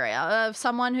criteria of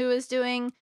someone who is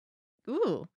doing,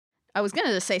 I was going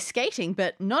to say skating,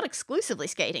 but not exclusively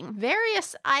skating.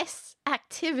 Various ice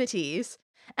activities,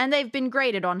 and they've been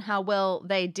graded on how well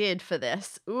they did for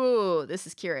this. Ooh, this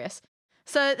is curious.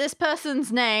 So this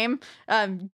person's name,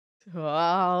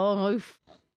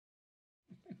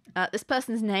 this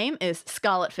person's name is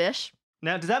Scarlet Fish.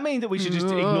 Now, does that mean that we should just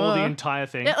ignore the entire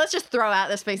thing? Yeah, let's just throw out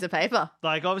this piece of paper.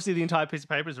 Obviously, the entire piece of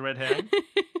paper is a red herring.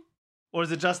 Or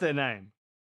is it just their name?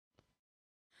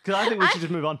 Because I think we should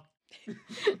just move on.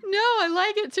 No, I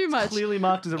like it too much. Clearly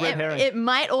marked as a red herring. It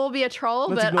might all be a troll,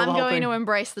 Let's but ignore the I'm whole going thing. to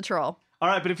embrace the troll. All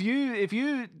right, but if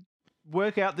you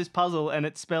work out this puzzle and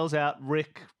it spells out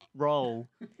Rick Roll,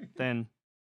 then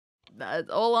It's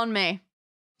all on me.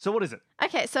 so what is it?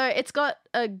 Okay, so it's got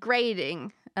a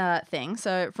grading thing.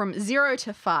 So from 0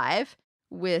 to 5,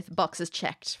 with boxes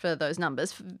checked for those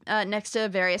numbers, next to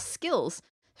various skills.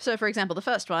 So, for example, the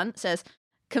first one says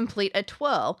complete a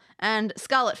twirl, and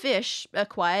Scarlet Fish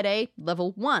acquired a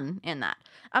level 1 in that.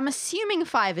 I'm assuming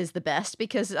 5 is the best,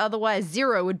 because otherwise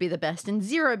 0 would be the best, and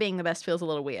 0 being the best feels a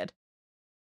little weird.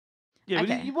 Yeah,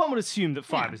 Okay. one would assume that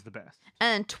 5 Yeah. is the best.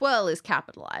 And twirl is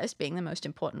capitalized, being the most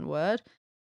important word.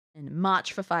 And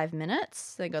march for 5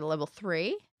 minutes, they got a level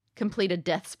 3. Complete a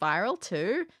death spiral,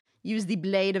 2. Use the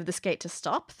blade of the skate to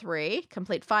stop, 3.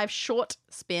 Complete 5 short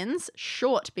spins,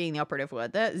 short being the operative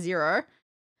word there, 0.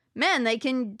 Man, they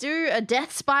can do a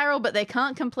death spiral, but they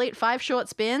can't complete 5 short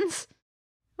spins.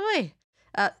 Oi.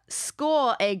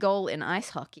 Score a goal in ice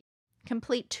hockey.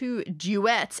 Complete 2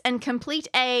 duets and complete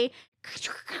a...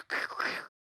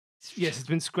 Yes, it's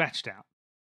been scratched out.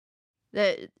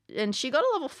 And she got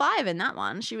a level 5 in that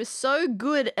one. She was so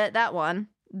good at that one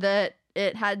that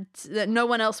that no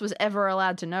one else was ever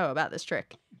allowed to know about this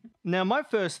trick. Now, my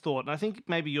first thought, and I think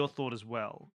maybe your thought as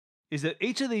well, is that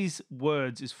each of these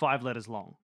words is 5 letters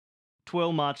long.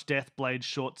 Twirl, march, death, blade,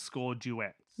 short, score,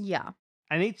 duets. Yeah.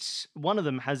 And each one of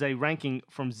them has a ranking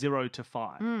from 0 to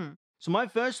 5. Mm. So my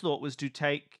first thought was to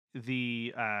take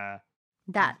the...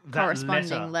 That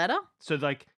corresponding letter. So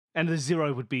and the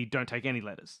 0 would be don't take any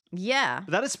letters. Yeah.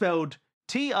 That is spelled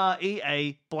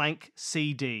TREA blank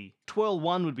CD. Twirl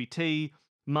 1 would be T,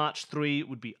 march 3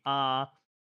 would be R,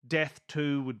 death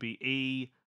 2 would be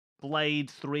E, blade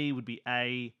 3 would be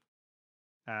A,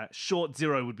 short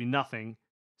 0 would be nothing,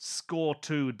 score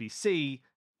 2 would be C,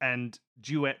 and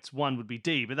duets 1 would be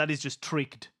D. But that is just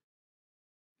tricked.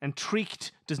 And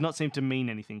tricked does not seem to mean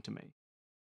anything to me.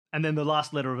 And then the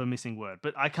last letter of a missing word.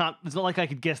 But it's not like I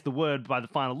could guess the word by the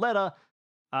final letter,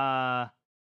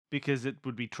 because it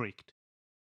would be tricked.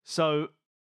 So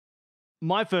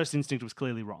my first instinct was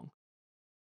clearly wrong.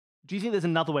 Do you think there's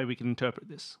another way we can interpret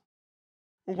this?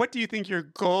 What do you think your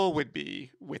goal would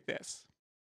be with this?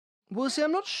 Well, see,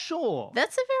 I'm not sure.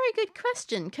 That's a very good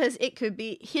question, because it could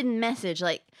be hidden message,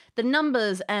 like the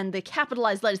numbers and the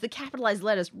capitalized letters. The capitalized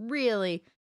letters really...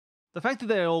 The fact that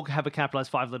they all have a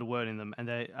capitalized 5-letter word in them and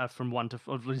they are from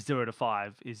 0 to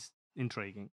 5 is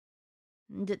intriguing.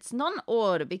 And it's not an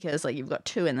order because you've got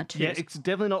 2 in the 2s. Yeah, it's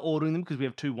definitely not ordering them because we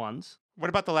have 2 1s. What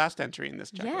about the last entry in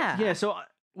this checklist? Yeah. Yeah, so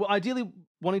ideally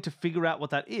wanting to figure out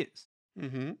what that is.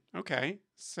 Mm-hmm. Okay.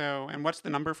 So, and what's the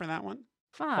number for that one?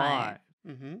 5.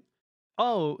 Mm-hmm.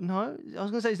 Oh, no. I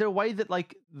was going to say, is there a way that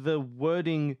the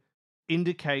wording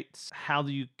indicates how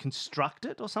you construct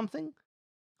it or something?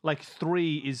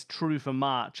 3 is true for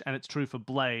march and it's true for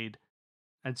blade.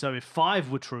 And so if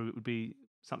 5 were true, it would be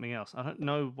something else. I don't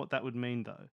know what that would mean,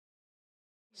 though.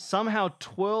 Somehow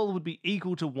twirl would be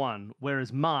equal to 1,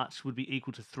 whereas march would be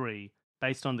equal to 3,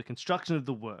 based on the construction of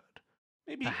the word.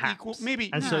 Maybe Perhaps. equal.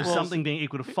 Maybe And so equals, something being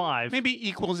equal to 5. Maybe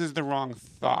equals is the wrong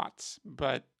thought,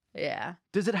 but Yeah.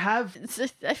 Does it have...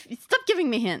 Stop giving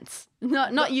me hints.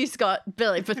 Not you, Scott.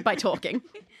 Billy, but by talking.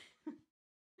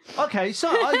 Okay,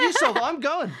 so you solve it. I'm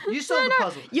going. You solve the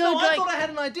puzzle. I thought I had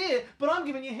an idea, but I'm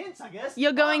giving you hints, I guess.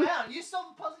 You're going... I'm out. You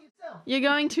solve the puzzle yourself. You're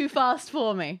going too fast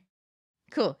for me.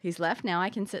 Cool. He's left. Now I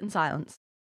can sit in silence.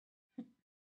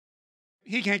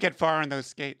 he can't get far on those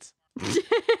skates. I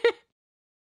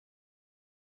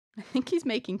think he's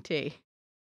making tea.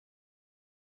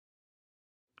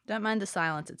 Don't mind the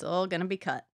silence. It's all going to be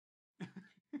cut.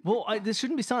 Well, there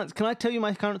shouldn't be silence. Can I tell you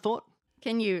my current thought?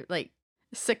 Can you,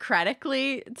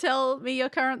 Socratically tell me your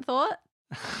current thought?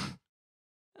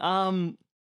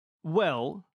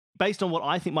 Well, based on what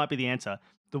I think might be the answer,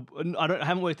 I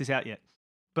haven't worked this out yet,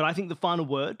 but I think the final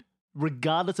word,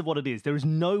 regardless of what it is, there is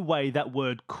no way that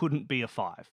word couldn't be a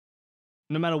 5.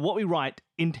 No matter what we write,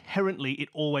 inherently it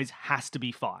always has to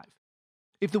be 5.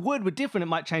 If the word were different, it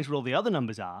might change what all the other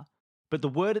numbers are, but the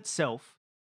word itself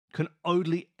can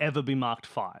only ever be marked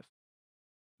 5.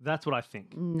 That's what I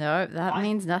think. No, that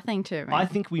means nothing to me. I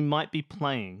think we might be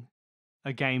playing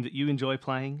a game that you enjoy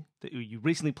playing, that you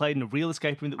recently played in a real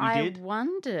escape room that we did. I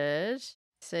wondered.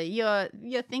 So you're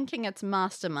thinking it's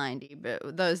mastermindy,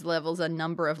 but those levels are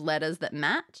number of letters that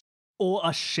match? Or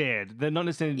are shared. They're not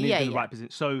necessarily in the right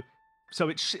position. So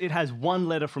it has 1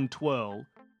 letter from twirl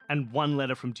and 1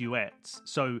 letter from duets.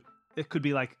 So it could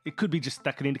be that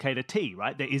could indicate a T,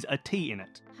 right? There is a T in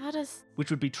it. How does... Which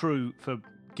would be true for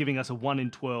giving us a 1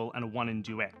 in twirl and a 1 in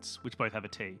duets, which both have a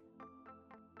T.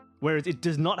 Whereas it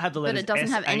does not have the letters But it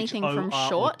doesn't have anything from S-H-O-R or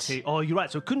short? T. Oh, you're right.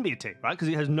 So it couldn't be a T, right? Because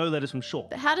it has no letters from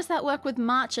short. But how does that work with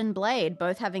march and blade,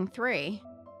 both having 3?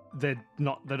 They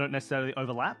don't necessarily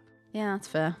overlap. Yeah, that's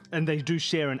fair. And they do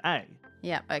share an A.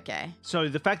 Yeah, okay. So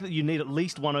the fact that you need at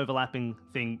least 1 overlapping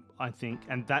thing, I think,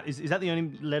 and that is that the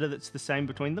only letter that's the same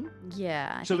between them?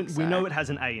 Yeah, I So think we know it has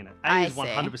an A in it. A I is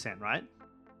 100%, right?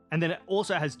 And then it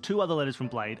also has 2 other letters from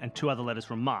blade and 2 other letters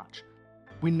from march.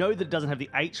 We know that it doesn't have the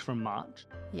H from march.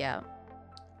 Yeah.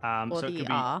 Or so the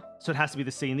R. So it has to be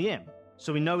the C and the M.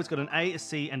 So we know it's got an A, a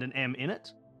C, and an M in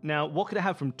it. Now, what could it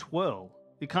have from twirl?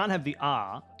 It can't have the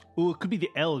R. Or it could be the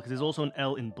L, because there's also an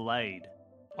L in blade.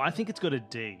 I think it's got a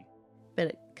D. But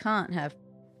it can't have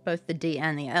both the D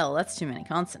and the L. That's too many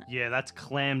consonants. Yeah, that's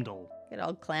clamdle. Good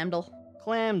old clamdle.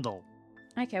 Clamdle.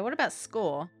 Okay, what about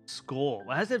score? Score.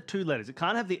 Well, it has to have 2 letters. It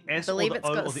can't have the S or believe the it's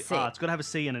O got or a the C. R. It's got to have a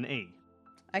C and an E.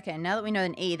 Okay, now that we know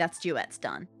an E, that's duets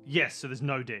done. Yes, so there's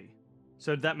no D.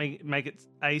 So did that make it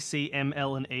A, C, M,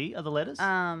 L, and E are the letters?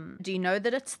 Do you know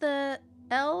that it's the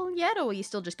L yet, or are you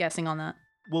still just guessing on that?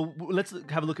 Well, let's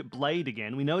have a look at Blade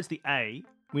again. We know it's the A.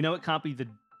 We know it can't be the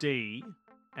D.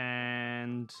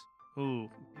 And... Ooh,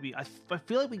 maybe I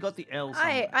feel like we got the L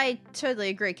somewhere. I totally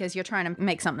agree, because you're trying to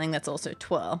make something that's also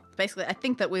twirl. Basically, I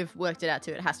think that we've worked it out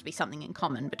too. It has to be something in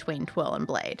common between twirl and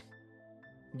blade,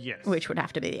 Yes. which would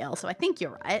have to be the L. So I think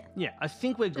you're right. Yeah, I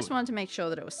think we're good. Just wanted to make sure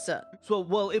that it was certain. So,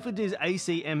 well, if it is A,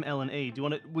 C, M, L, and E, do you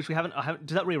want to... Which we haven't...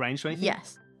 does that rearrange to anything?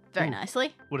 Yes, very Ooh.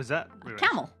 nicely. What is that? Rearrange?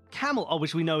 Camel. Camel. Oh,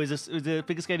 which we know is a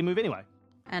figure skating move anyway.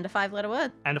 And a 5-letter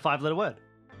word. And a 5-letter word.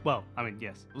 Well, I mean,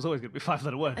 yes. It was always going to be a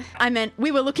 5-letter word. I meant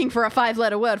we were looking for a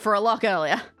 5-letter word for a lock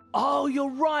earlier. Oh, you're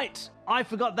right. I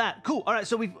forgot that. Cool. All right,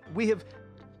 so we have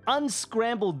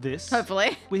unscrambled this.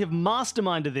 Hopefully. We have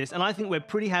masterminded this, and I think we're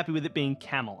pretty happy with it being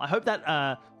camel. I hope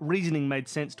that reasoning made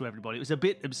sense to everybody. It was a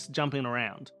bit jumping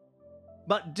around.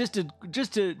 But just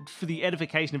to for the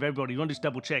edification of everybody, you want to just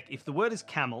double check. If the word is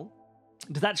camel,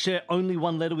 does that share only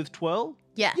one letter with twirl?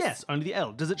 Yes. Yes, only the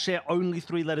L. Does it share only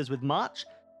 3 letters with march?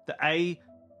 The A,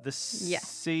 the Yes.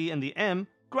 C, and the M?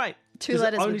 Great. 2 Does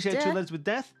letters it only with share 2 death? letters with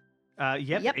death? Yep,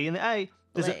 Yep. the E and the A.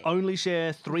 Does it Blade. only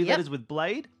share 3 Yep. letters with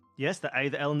blade? Yes, the A,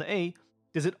 the L, and the E.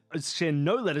 Does it share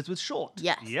no letters with short?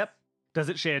 Yes. Yep. Does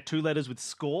it share 2 letters with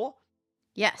score?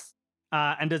 Yes.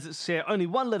 And does it share only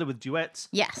 1 letter with duets?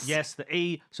 Yes. Yes, the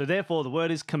E. So therefore, the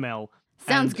word is camel.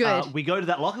 Sounds And, good. We go to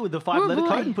that locker with the 5-letter boy.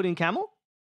 code and put in camel.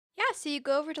 Yeah, so you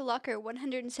go over to locker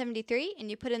 173 and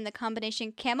you put in the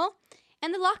combination camel,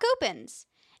 and the lock opens.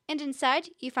 And inside,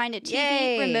 you find a TV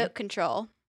Yay. remote control.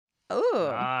 Ooh.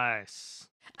 Nice.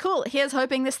 Cool. Here's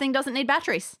hoping this thing doesn't need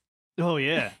batteries. Oh,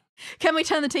 yeah. Can we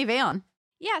turn the TV on?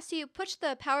 Yeah, so you push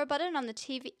the power button on the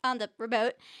TV on the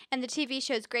remote, and the TV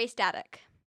shows gray static.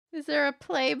 Is there a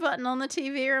play button on the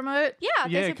TV remote? Yeah,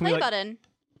 Yeah, there's a can we, play like- button.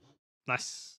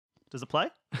 Nice. Does it play?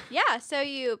 Yeah, so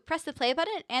you press the play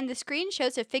button, and the screen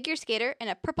shows a figure skater in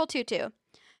a purple tutu.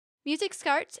 Music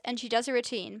starts, and she does a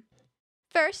routine.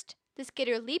 First, the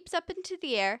skater leaps up into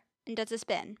the air and does a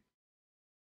spin.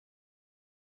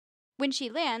 When she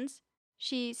lands,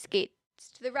 she skates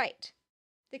to the right.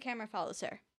 The camera follows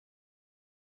her.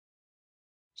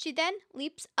 She then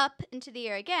leaps up into the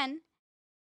air again.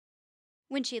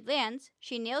 When she lands,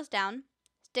 she kneels down,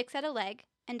 sticks out a leg,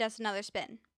 and does another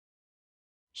spin.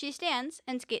 She stands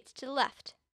and skates to the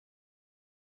left.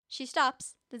 She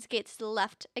stops, then skates to the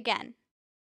left again.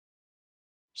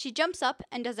 She jumps up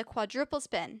and does a quadruple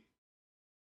spin.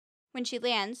 When she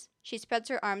lands, she spreads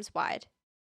her arms wide.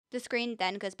 The screen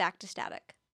then goes back to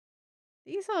static.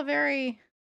 These are very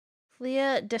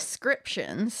clear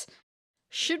descriptions.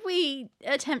 Should we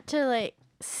attempt to,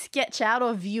 sketch out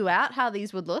or view out how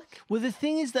these would look? Well, the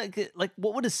thing is that,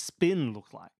 what would a spin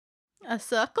look like? A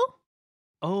circle?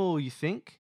 Oh, you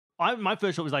think? My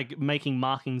first thought was making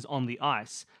markings on the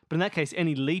ice, but in that case,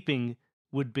 any leaping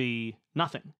would be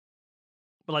nothing.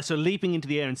 But so leaping into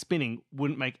the air and spinning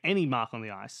wouldn't make any mark on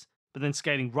the ice, but then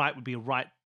skating right would be a right,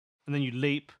 and then you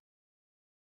leap,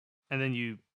 and then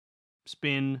you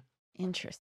spin,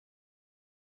 Interesting.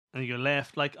 and you go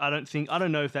left. I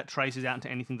don't know if that traces out into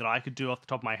anything that I could do off the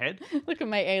top of my head. Look at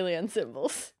my alien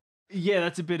symbols. Yeah,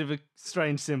 that's a bit of a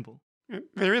strange symbol.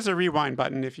 There is a rewind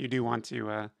button if you do want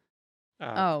to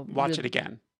watch it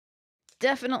again.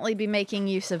 Definitely be making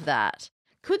use of that.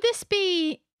 Could this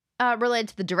be related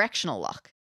to the directional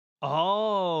lock?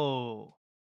 Oh,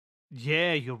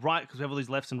 yeah, you're right, because we have all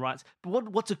these lefts and rights. But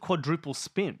what's a quadruple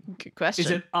spin? Good question. Is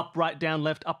it up, right, down,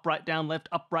 left, up, right, down, left,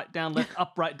 up, right, down, left,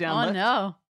 up, right, down, Oh left?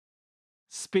 no.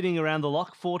 Spinning around the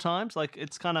lock 4 times?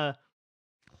 It's kind of...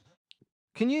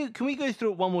 Can we go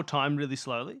through it one more time really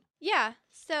slowly? Yeah,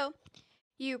 so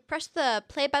you press the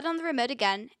play button on the remote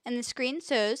again, and the screen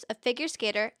shows a figure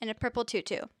skater in a purple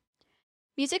tutu.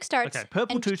 Music starts. Okay,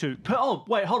 purple and tutu. Oh,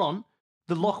 wait, hold on.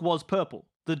 The lock was purple.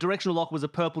 The directional lock was a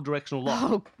purple directional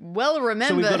lock. Oh, well So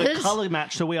remembered. we've got a color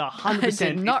match, so we are 100% I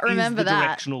did not remember it is the that.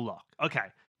 directional lock.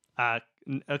 Okay.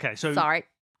 Okay, so Sorry.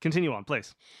 continue on,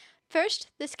 please. First,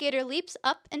 the skater leaps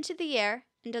up into the air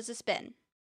and does a spin.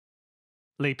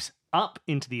 Leaps up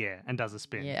into the air and does a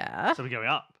spin. Yeah. So we're going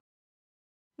up.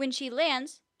 When she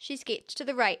lands, she skates to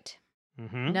the right.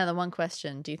 Mm-hmm. Now the one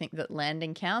question, do you think that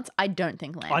landing counts? I don't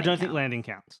think landing I don't think counts. landing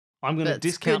counts. I'm going to But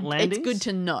discount landings. It's good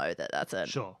to know that that's a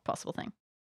Sure. possible thing.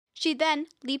 She then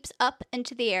leaps up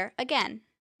into the air again.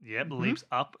 Yep, Mhm. leaps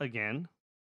up again.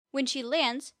 When she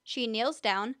lands, she kneels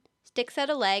down, sticks out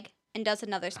a leg, and does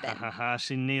another Ha spin. ha ha.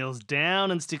 She kneels down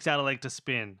and sticks out a leg to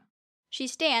spin. She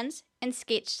stands and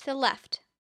skates to the left.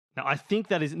 Now, I think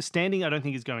that is standing. I don't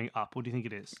think is going up. What do you think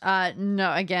it is?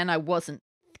 No, again, I wasn't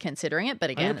considering it, but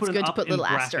gonna again, put it's an good to up put in little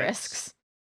brackets. asterisks.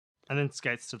 And then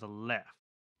skates to the left.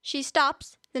 She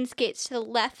stops, then skates to the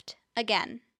left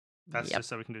again. That's Yep. just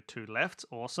so we can do 2 lefts.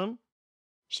 Awesome.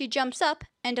 She jumps up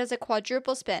and does a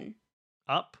quadruple spin.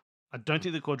 Up. I don't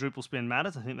think the quadruple spin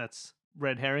matters. I think that's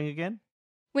red herring again.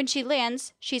 When she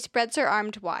lands, she spreads her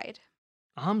arms wide.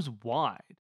 Arms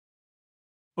wide.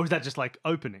 Or is that just like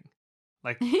opening?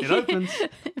 Like it opens.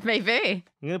 Maybe.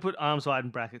 I'm going to put arms wide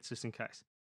in brackets just in case.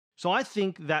 So I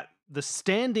think that the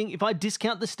standing, if I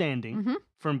discount the standing Mhm.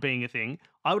 from being a thing,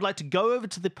 I would like to go over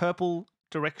to the purple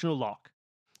directional lock.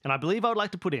 And I believe I would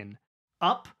like to put in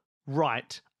up,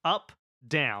 right, up,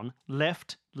 down,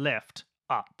 left, left,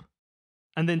 up.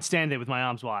 And then stand there with my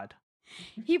arms wide.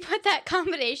 You put that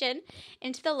combination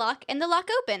into the lock, and the lock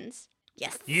opens.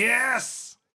 Yes.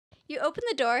 Yes! You open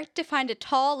the door to find a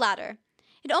tall ladder.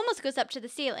 It almost goes up to the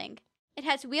ceiling. It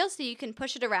has wheels so you can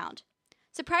push it around.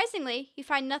 Surprisingly, you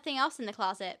find nothing else in the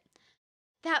closet.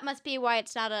 That must be why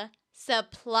it's not a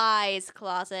supplies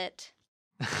closet.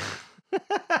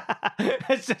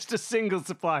 It's just a single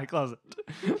supply closet.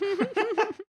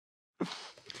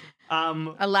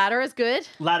 A ladder is good.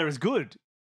 Ladder is good.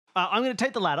 I'm going to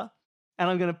take the ladder and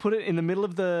I'm going to put it in the middle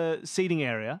of the seating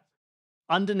area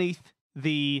underneath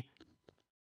the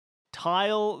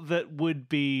tile that would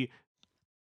be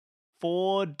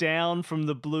 4 down from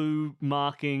the blue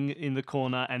marking in the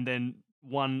corner and then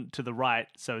 1 to the right,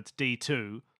 so it's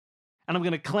D2. And I'm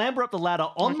going to clamber up the ladder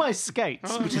on my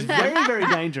skates, which is very, very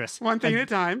dangerous. One thing at a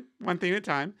time. One thing at a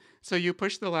time. So you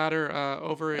push the ladder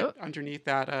over it Oh. underneath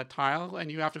that tile,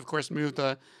 and you have to, of course, move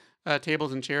the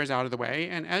tables and chairs out of the way.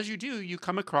 And as you do, you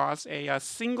come across a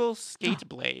single skate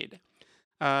blade.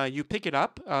 You pick it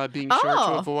up, being sure to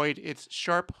Oh. avoid its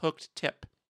sharp hooked tip.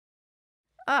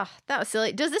 Oh, that was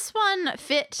silly. Does this one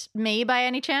fit me by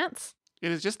any chance?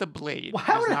 It is just a blade. Wow, It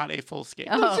is how- not a full skate.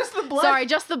 Oh, just the blade. Sorry,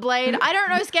 just the blade. I don't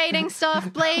know skating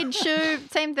stuff. Blade, shoe,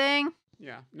 same thing.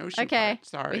 Yeah, no shoe Okay, part.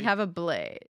 Sorry. we have a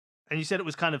blade. And you said it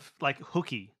was kind of like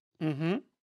hooky. Mm-hmm.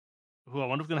 Ooh, I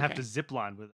wonder if we're going to have Okay. to zip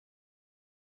line with it.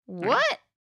 What?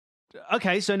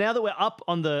 Okay, so now that we're up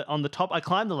on the top, I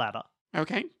climb the ladder.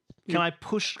 Okay. Can I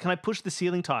push the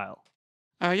ceiling tile?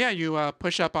 Yeah, you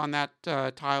push up on that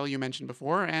tile you mentioned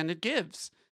before, and it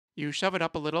gives. You shove it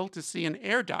up a little to see an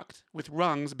air duct with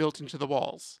rungs built into the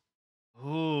walls.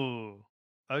 Ooh.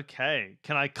 Okay.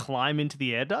 Can I climb into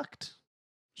the air duct?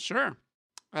 Sure.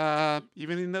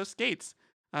 Even in those skates.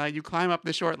 You climb up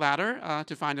the short ladder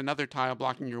to find another tile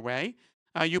blocking your way.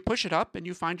 You push it up, and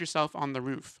you find yourself on the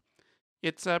roof.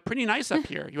 It's pretty nice up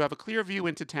here. You have a clear view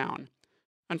into town.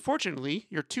 Unfortunately,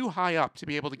 you're too high up to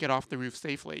be able to get off the roof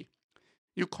safely.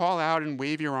 You call out and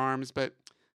wave your arms, but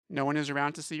no one is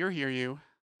around to see or hear you.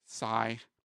 Sigh.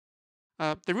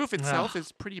 The roof itself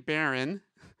is pretty barren.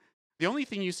 The only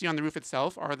thing you see on the roof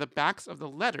itself are the backs of the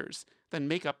letters that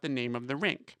make up the name of the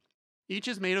rink. Each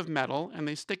is made of metal, and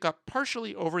they stick up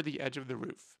partially over the edge of the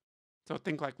roof. So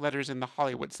think like letters in the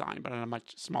Hollywood sign, but on a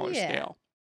much smaller Yeah. scale.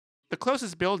 The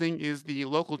closest building is the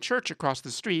local church across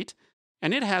the street,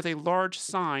 and it has a large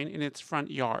sign in its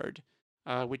front yard,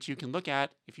 which you can look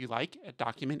at, if you like, at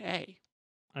document A.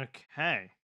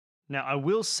 Okay. Now, I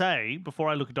will say, before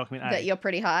I look at document A, That you're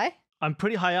pretty high? I'm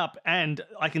pretty high up and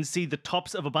I can see the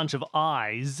tops of a bunch of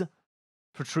eyes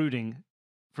protruding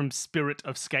from Spirit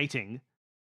of Skating.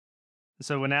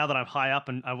 So now that I'm high up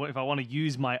and if I want to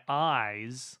use my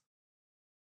eyes,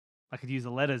 I could use the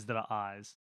letters that are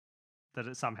eyes.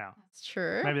 Somehow. That's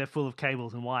true. Maybe they're full of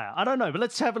cables and wire. I don't know, but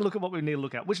let's have a look at what we need to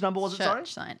look at. Which number was it, sorry?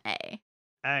 Church sign A.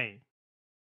 A.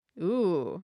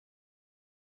 Ooh.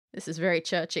 This is very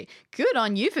churchy. Good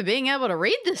on you for being able to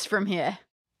read this from here.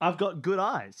 I've got good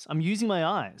eyes. I'm using my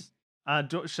eyes.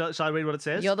 Shall I read what it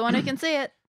says? You're the one who can see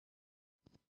it.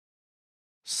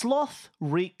 Sloth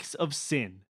reeks of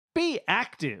sin. Be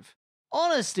active.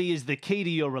 Honesty is the key to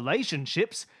your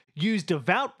relationships. Use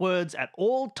devout words at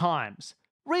all times.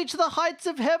 Reach the heights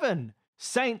of heaven.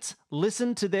 Saints,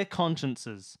 listen to their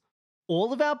consciences.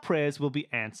 All of our prayers will be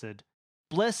answered.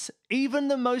 Bless even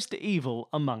the most evil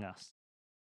among us.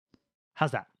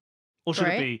 How's that? Or should it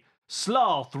Right. be,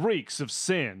 sloth reeks of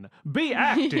sin. Be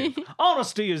active.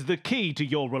 Honesty is the key to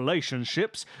your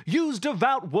relationships. Use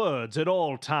devout words at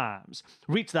all times.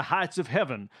 Reach the heights of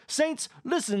heaven. Saints,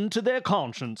 listen to their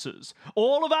consciences.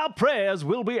 All of our prayers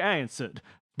will be answered.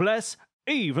 Bless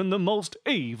even the most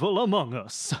evil among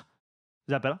us. Is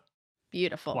that better?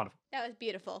 Beautiful. Wonderful. That was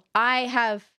beautiful. I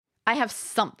have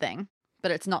something,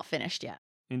 but it's not finished yet.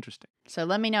 Interesting. So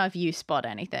let me know if you spot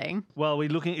anything. Well,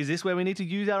 is this where we need to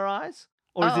use our eyes?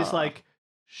 Or is this Oh. like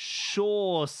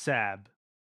shore sab?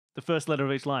 The first letter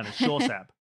of each line is Shorsab.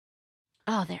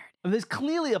 Oh, there. And there's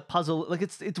clearly a puzzle. Like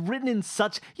it's written in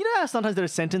such. You know how sometimes there are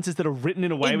sentences that are written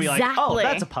in a way where you're like, oh, Exactly.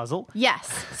 that's a puzzle. Yes.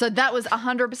 So that was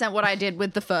 100% what I did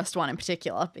with the first one in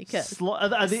particular because Are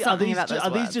something these about those are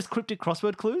these words. just cryptic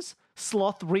crossword clues?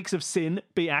 Sloth reeks of sin.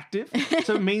 Be active.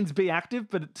 So it means be active,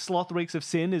 but sloth reeks of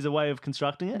sin is a way of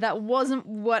constructing it. that wasn't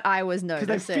what I was Because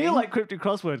noticing. they feel like cryptic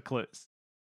crossword clues.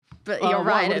 but you're what-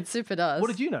 right, what it did- super does. What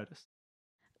did you notice?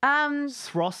 Um,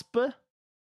 Throsper?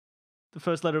 The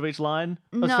first letter of each line?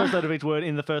 Or the No. first letter of each word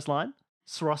in the first line?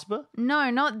 Throsper? no,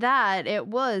 not that. It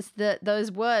was that those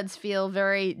words feel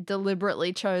very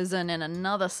deliberately chosen in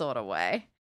another sort of way.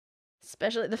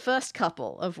 Especially the first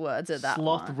couple of words of that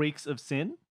Sloth one. reeks of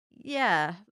sin?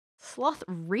 Yeah. Sloth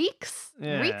reeks?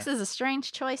 Yeah. Reeks is a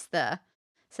strange choice there.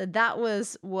 So that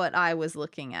was what I was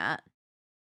looking at.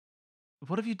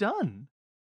 What have you done?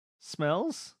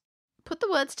 Smells? Put the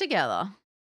words together.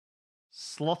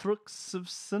 Sloth reeks of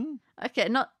sin? Okay,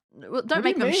 not well, What don't do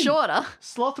you make them mean? shorter.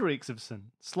 Sloth reeks of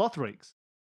sin. Sloth reeks.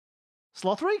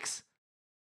 Sloth reeks?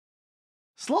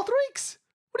 Sloth reeks?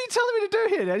 What are you telling me to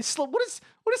do here, Daddy? What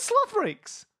is sloth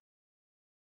reeks?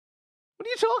 What are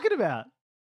you talking about?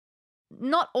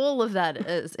 Not all of that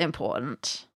is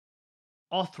important.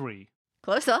 Othri.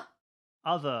 Closer.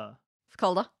 Other. It's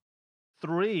colder.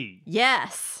 3.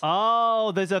 Yes.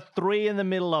 Oh, there's a 3 in the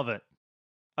middle of it.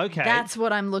 Okay. That's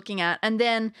what I'm looking at. And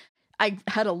then I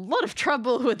had a lot of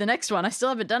trouble with the next one. I still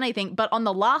haven't done anything. But on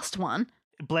the last one,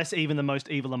 Bless even the most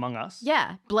evil among us.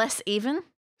 yeah, bless even.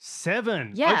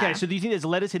 7. Yeah. Okay, so do you think there's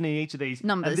letters hidden in each of these?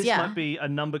 Numbers, And this yeah. might be a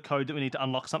number code that we need to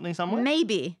unlock something somewhere?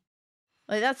 Maybe.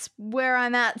 Like that's where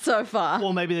I'm at so far.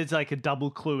 Or maybe there's like a double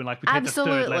clue and like we take the third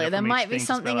Absolutely. letter There from each might be thing to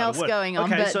spell something out a else word. going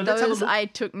on, Okay, but so let's have a those look. I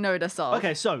took notice of.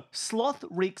 Okay, so sloth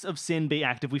reeks of sin be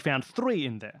active. We found 3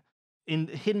 in there.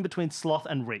 Hidden between sloth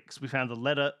and reeks. We found the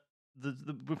letter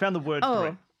we found the word 3.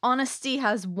 Oh, honesty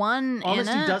has one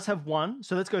Honesty in it. does have 1,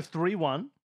 so let's go 3-1.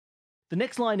 The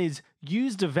next line is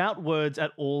use devout words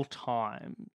at all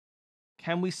time.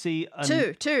 Can we see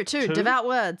Two. Two? Devout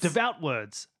words. Devout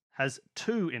words has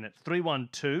 2 in it.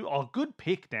 3-1-2. Oh, good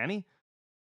pick, Danny.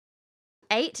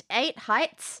 8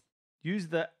 heights. Use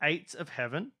the 8s of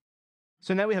heaven.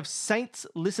 So now we have saints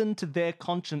listen to their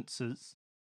consciences.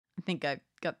 I think I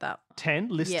got that. 10,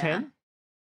 list Yeah. 10.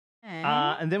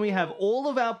 And then we have all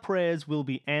of our prayers will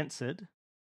be answered.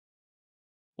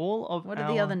 All of What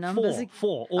are the other numbers ag-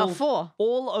 4. Oh, 4.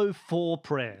 All of 4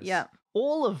 prayers. Yeah.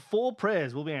 All of 4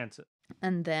 prayers will be answered.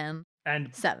 And then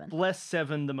And 7. bless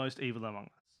 7, the most evil among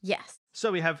us. Yes.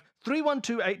 So we have 3, 1,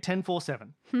 2, 8, 10, 4,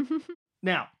 7.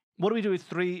 Now, what do we do with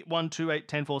 3, 1, 2, 8,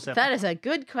 10, 4, 7? That is a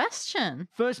good question.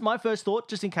 My first thought,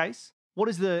 just in case, what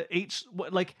is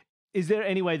is there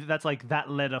any way that that's like that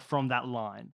letter from that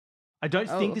line? I don't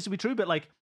think Oh. this would be true, but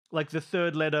like the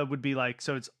third letter would be like,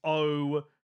 so it's O,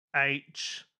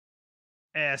 H,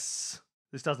 S.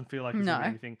 This doesn't feel like it's No.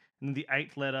 anything. And then the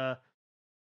 8th letter,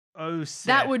 O, C.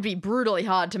 That would be brutally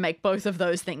hard to make both of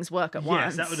those things work at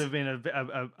once. Yes, that would have been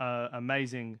a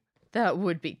amazing. That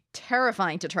would be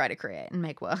terrifying to try to create and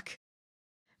make work.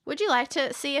 Would you like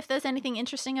to see if there's anything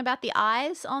interesting about the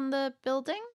eyes on the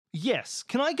building? Yes.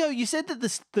 Can I go? You said that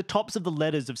the tops of the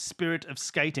letters of Spirit of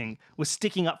Skating were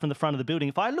sticking up from the front of the building.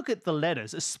 If I look at the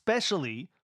letters, especially,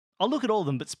 I'll look at all of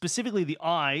them, but specifically the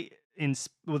eye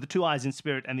the 2 eyes in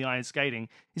Spirit and the eye in Skating,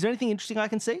 is there anything interesting I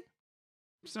can see?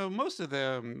 So most of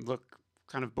them look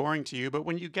kind of boring to you, but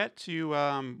when you get to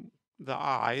the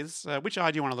eyes, which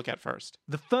eye do you want to look at first?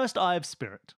 The first eye of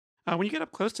Spirit. When you get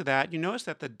up close to that, you notice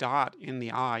that the dot in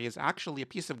the eye is actually a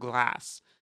piece of glass,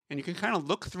 and you can kind of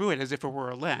look through it as if it were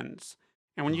a lens.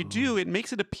 And when you do, it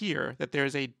makes it appear that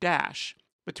there's a dash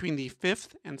between the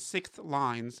 5th and 6th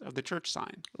lines of the church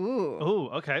sign. Ooh. Oh,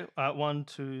 okay. 1,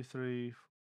 2, 3,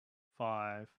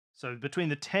 5. So between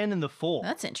the 10 and the 4.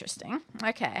 That's interesting.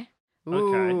 Okay.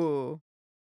 Okay. Ooh.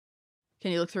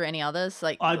 Can you look through any others?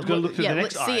 Like I'd go look through the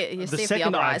next see eye. it. You the see if the second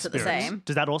other eye of eyes are the Spirit. same.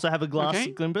 Does that also have a glass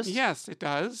Okay. Glimbus? Yes, it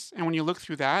does. And when you look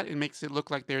through that, it makes it look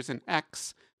like there's an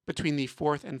X between the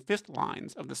 4th and 5th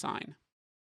lines of the sign.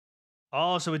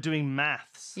 Oh, so we're doing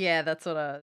maths. Yeah, that's what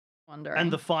I was wondering.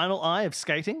 And the final eye of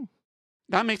Skating?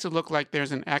 That makes it look like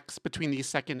there's an X between the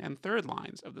 2nd and 3rd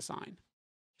lines of the sign.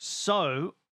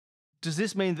 So, does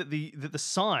this mean that the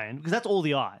sign, because that's all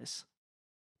the eyes,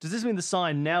 does this mean the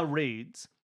sign now reads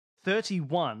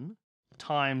 31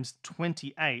 times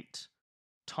 28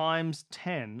 times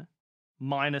 10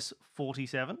 minus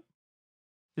 47?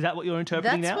 Is that what you're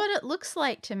interpreting That's now? what it looks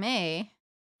like to me.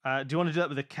 Do you want to do that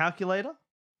with a calculator?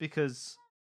 Because,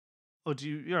 or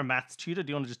you're a maths tutor,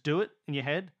 do you want to just do it in your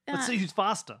head? Let's see who's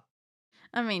faster.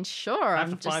 I mean, sure. I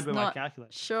have I'm to find just where my not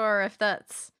calculator. sure if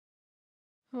that's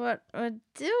What we're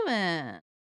doing.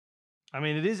 I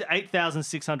mean, it is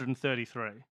 8,633,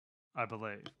 I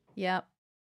believe. Yep.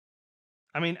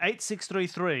 I mean,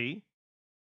 8633,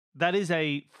 that is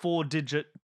a 4-digit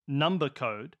number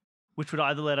code, which would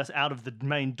either let us out of the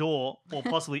main door or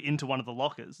possibly into one of the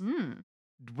lockers. Mm.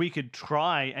 We could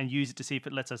try and use it to see if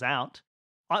it lets us out.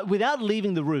 Without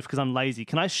leaving the roof, because I'm lazy,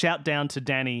 can I shout down to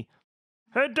Danny,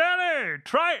 "Hey, Danny,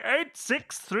 try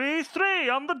 8633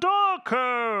 on the door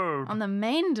code. On the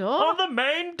main door? On the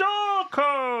main door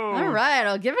code." All right,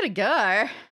 I'll give it a go.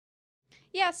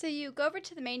 Yeah, so you go over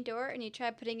to the main door and you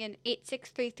try putting in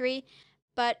 8633,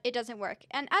 but it doesn't work.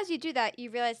 And as you do that, you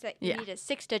realize that you Yeah. need a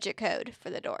 6-digit code for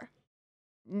the door.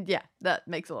 Yeah, that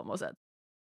makes a lot more sense.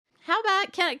 How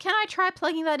about, can I try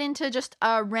plugging that into just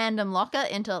a random locker,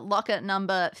 into locker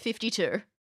number 52?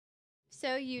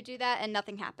 So you do that and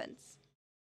nothing happens.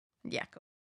 Yeah, cool.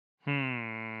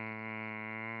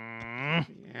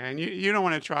 And you don't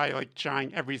want to try like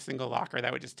trying every single locker.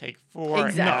 That would just take forever.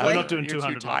 Exactly. No, we're not doing You're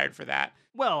 200 too tired for that.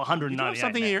 Well, You do, have 198.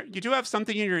 something now. you do have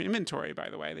something in your inventory, by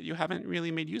the way, that you haven't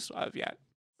really made use of yet.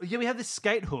 Yeah, we have this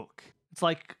skate hook. It's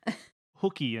like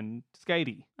hooky and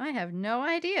skatey. I have no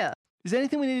idea. Is there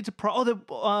anything we needed to pry?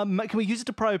 Can we use it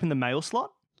to pry open the mail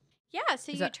slot? Yeah,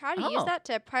 so Is you that- try to use oh. that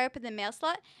to pry open the mail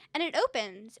slot, and it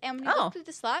opens. And when you Oh. look through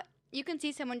the slot, you can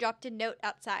see someone dropped a note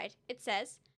outside. It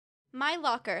says, "My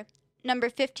locker, number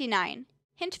 59.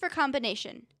 Hint for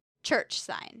combination. Church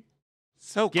sign."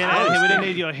 So Get out of close. here. We don't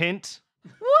need your hint.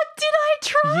 What did I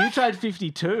try? You tried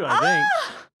 52, I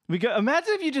think. Ah!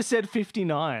 Imagine if you just said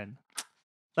 59.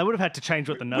 They would have had to change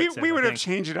what the note said. we I would have think.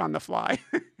 changed it on the fly.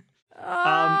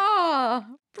 Oh,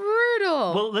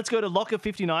 brutal. Well, let's go to locker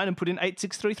 59 and put in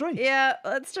 8633. yeah,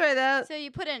 let's try that. So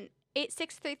you put in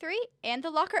 8633, and the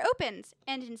locker opens.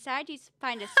 And inside you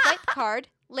find a swipe card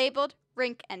labeled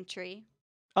Rink Entry.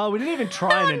 Oh, we didn't even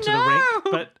try and Oh, enter the rink,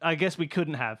 no. but I guess we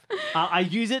couldn't have. I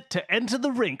use it to enter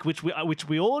the rink, which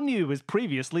we all knew was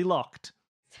previously locked.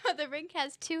 So the rink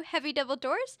has 2 heavy double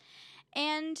doors,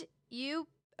 and you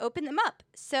open them up.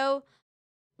 So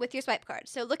with your swipe card.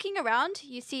 So looking around,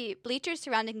 you see bleachers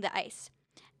surrounding the ice.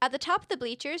 At the top of the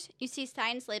bleachers, you see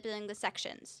signs labeling the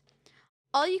sections.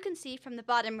 All you can see from the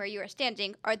bottom where you are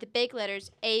standing are the big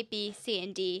letters A, B, C,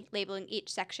 and D labeling each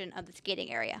section of the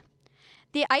skating area.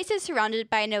 The ice is surrounded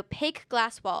by an opaque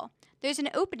glass wall. There's an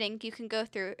opening you can go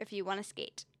through if you want to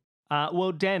skate.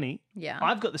 Well, Danny, Yeah.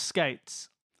 I've got the skates.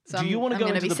 So Do you want to I'm go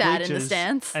gonna into be the sad in the bleachers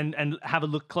stands? and have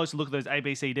a closer look at those A,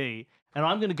 B, C, D? And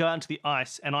I'm going to go out into the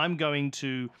ice and I'm going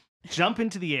to jump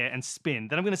into the air and spin.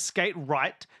 Then I'm going to skate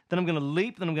right. Then I'm going to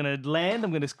leap. Then I'm going to land. I'm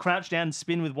going to crouch down and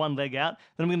spin with one leg out.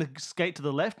 Then I'm going to skate to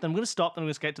the left. Then I'm going to stop. Then I'm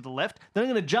going to skate to the left. Then I'm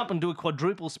going to jump and do a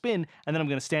quadruple spin. And then I'm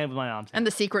going to stand with my arms. And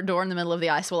the secret door in the middle of the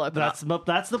ice will open up.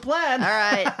 That's the plan. All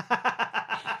right.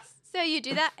 So you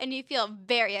do that and you feel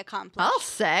very accomplished. I'll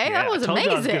say, Yeah, that was I told you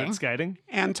I was good amazing. at skating.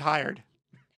 And tired.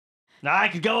 I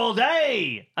could go all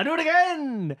day. I do it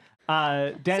again.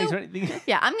 Danny, is So- there anything?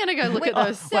 Yeah, I'm going to go look Wait, at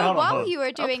those. So Wait, hold on, while hold on. you were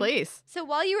Oh, doing please. So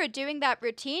while you were doing that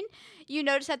routine, you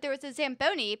noticed that there was a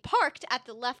Zamboni parked at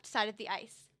the left side of the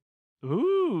ice.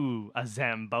 Ooh, a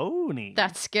Zamboni.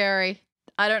 That's scary.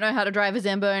 I don't know how to drive a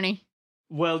Zamboni.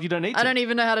 Well, you don't need to. I don't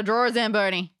even know how to draw a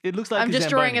Zamboni. It looks like I'm a just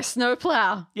drawing Zamboni. a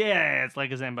snowplow. Yeah, it's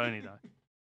like a Zamboni,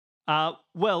 though.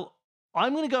 Well,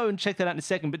 I'm going to go and check that out in a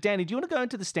second. But Danny, do you want to go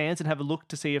into the stands and have a look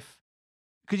to see if...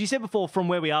 Because you said before, from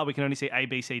where we are, we can only see A,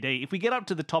 B, C, D. If we get up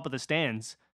to the top of the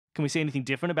stands, can we see anything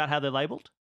different about how they're labelled?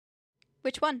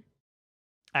 Which one?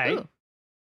 A. Ooh.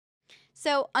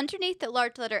 So underneath the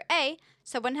large letter A,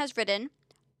 someone has written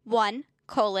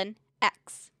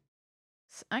 1:X.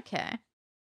 Okay.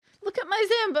 Look at my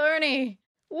Zamboni.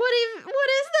 What is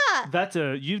that? That's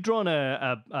you've drawn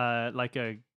a like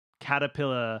a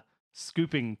caterpillar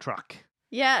scooping truck.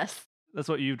 Yes. That's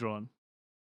what you've drawn.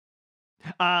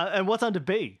 And what's under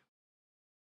B?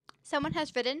 Someone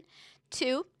has written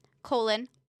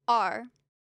 2:R.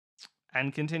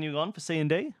 And continuing on for C and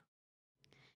D?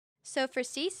 So for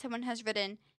C, someone has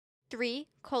written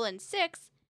 3:6.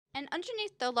 And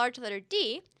underneath the large letter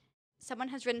D, someone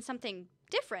has written something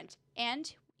different.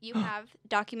 And you have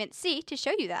document C to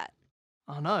show you that.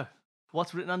 Oh no.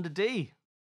 What's written under D?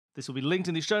 This will be linked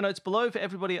in the show notes below for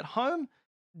everybody at home.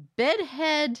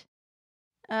 Bedhead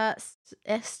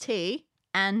ST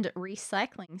and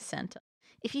Recycling Center.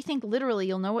 If you think literally,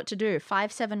 you'll know what to do.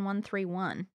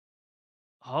 57131.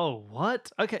 Oh,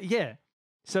 what? Okay, yeah.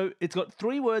 So it's got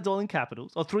 3 words all in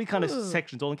capitals, or 3 kind of Ooh.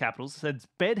 sections all in capitals. So it's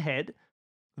bedhead,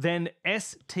 then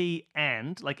ST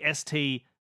and, like ST,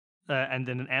 and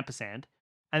then an ampersand.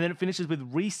 And then it finishes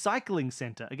with recycling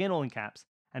center, again all in caps.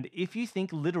 And if you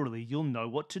think literally, you'll know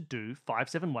what to do.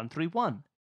 57131.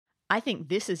 I think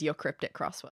this is your cryptic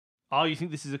crossword. Oh, you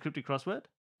think this is a cryptic crossword?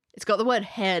 It's got the word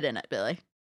head in it, Billy.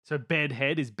 So bed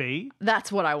head is B,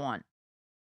 That's what I want.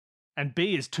 and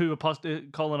B is 2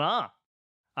 colon R.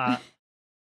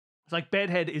 It's like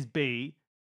bedhead is B,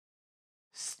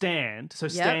 stand, so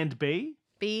Yep. stand B,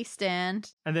 B,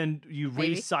 stand. and then you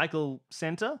Maybe. recycle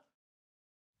center,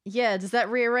 Yeah, does that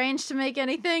rearrange to make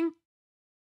anything?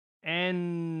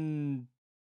 and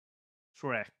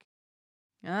track.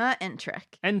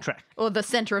 Entrec. And track. Or the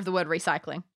center of the word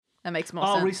recycling. That makes more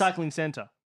Oh, sense. recycling center,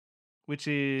 which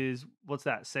is, what's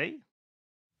that, C?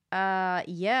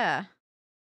 Yeah.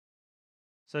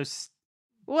 So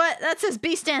What? That says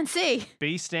B, stand, C.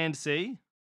 B stand C?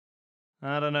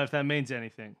 I don't know if that means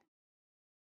anything.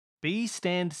 B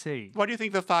stand C. What do you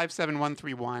think the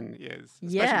 57131 is?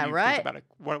 Especially Yeah, when you right. Think about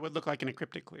what it would look like in a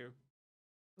cryptic clue.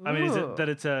 I mean, is Ooh. it that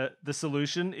it's the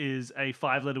solution is a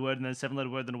 5-letter word and then a 7-letter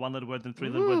word, then a 1-letter word, then a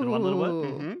 3-letter word, then a 1-letter word? Ooh.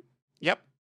 Mm-hmm. Yep.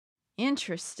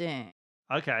 Interesting.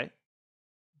 Okay.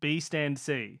 B stand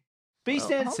C. B Well,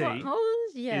 stand hold C on,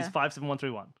 yeah. is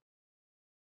 57131.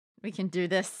 We can do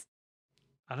this.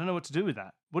 I don't know what to do with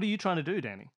that. What are you trying to do,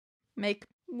 Danny? Make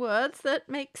words that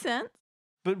make sense.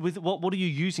 But with what are you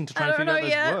using to try I and don't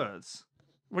figure out know those yet. words?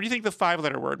 What do you think the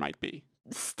 5-letter word might be?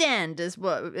 Stand is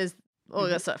what is all we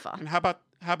got so far. And how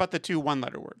about the 2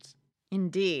 1-letter words?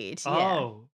 Indeed. Yeah.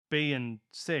 Oh, B and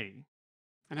C.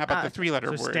 And how about Oh, the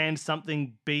 3-letter So word? stand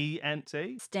something B and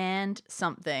C? Stand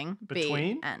something.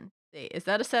 Between? B and C. Is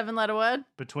that a 7-letter word?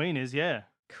 Between is, yeah.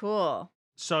 Cool.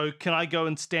 So can I go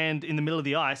and stand in the middle of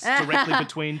the ice directly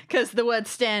between... Because the word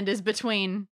stand is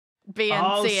between B and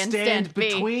Oh, C and stand B,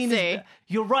 between. C.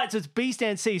 You're right. So it's B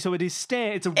stand C. So it is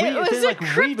stand. It's a It was they're a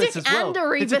like rebus as cryptic well. and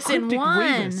a It's a rebus in cryptic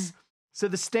one. rebus. So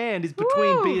the stand is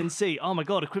between B Woo. and C. Oh my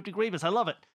god, a cryptic rebus. I love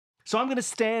it. So I'm going to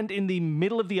stand in the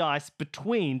middle of the ice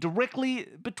directly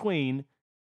between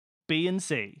B and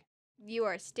C. You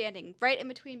are standing right in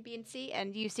between B and C,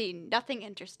 and you see nothing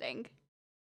interesting.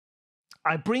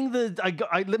 I bring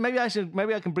maybe I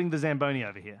can bring the Zamboni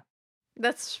over here.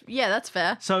 That's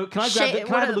fair. So can I grab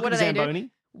can I have a look what at do the they do? Zamboni?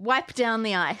 Wipe down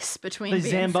the ice between The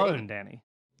B and Zambone, C. Danny.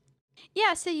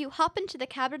 Yeah, so you hop into the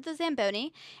cab of the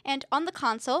Zamboni, and on the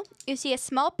console, you see a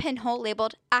small pinhole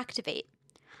labeled Activate.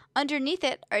 Underneath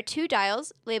it are 2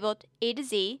 dials labeled A to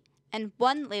Z and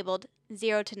 1 labeled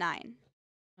 0 to 9.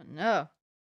 Oh, no.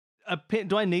 A pin,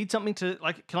 do I need something to,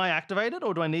 like, can I activate it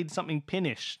or do I need something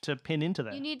pinish to pin into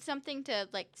there? You need something to,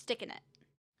 stick in it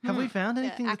Have we found to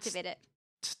anything that's activate it.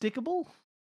 stickable?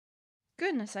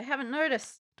 Goodness, I haven't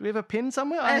noticed. Do we have a pin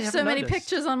somewhere? I have so haven't many noticed.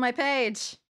 pictures on my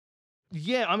page.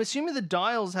 Yeah, I'm assuming the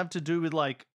dials have to do with,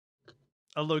 like,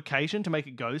 a location to make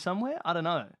it go somewhere? I don't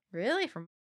know. Really? From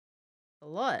a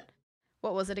lot.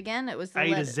 What was it again? It was the A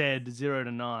to letter- Z, 0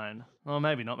 to 9. Oh,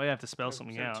 maybe not. Maybe I have to spell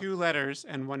something So out. 2 letters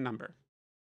and 1 number.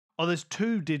 Oh, there's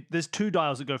two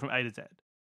dials that go from A to Z.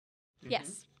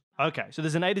 Yes. Okay, so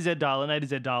there's an A to Z dial, an A to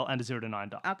Z dial, and a 0 to 9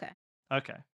 dial. Okay.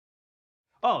 Okay.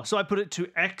 Oh, so I put it to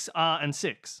X, R, and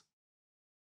 6.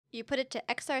 You put it to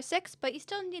XR6, but you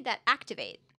still need that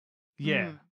Activate.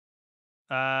 Yeah.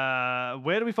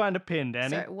 Where do we find a pin,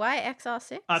 Danny? So why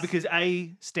XR6? Because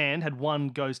A stand had 1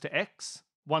 goes to X,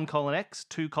 1 colon X,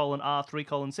 2 colon R, 3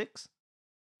 colon 6.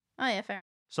 Oh, yeah, fair.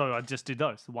 So I just did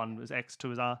those. 1 was X,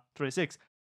 2 is R, 3 is 6.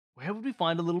 Where would we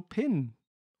find a little pin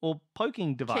or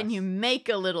poking device? Can you make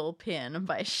a little pin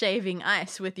by shaving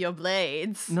ice with your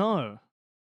blades? No.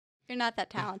 You're not that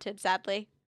talented, sadly.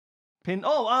 Pin.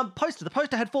 Oh, poster. The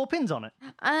poster had 4 pins on it.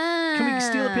 Can we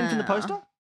steal a pin from the poster?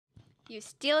 You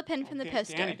steal a pin from the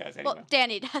poster. Danny does, Well, anyway.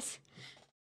 Danny does.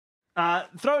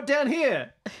 Throw it down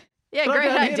here. Yeah, Throw it great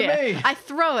down here to idea. me. I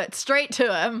throw it straight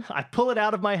to him. I pull it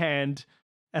out of my hand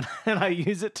and I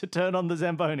use it to turn on the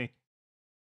Zamboni.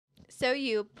 So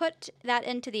you put that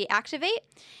into the Activate,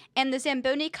 and the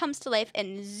Zamboni comes to life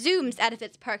and zooms out of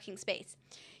its parking space.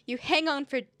 You hang on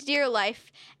for dear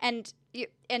life, and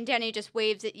Danny just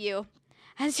waves at you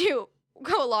as you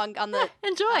go along on the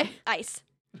Enjoy. ice.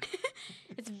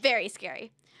 It's very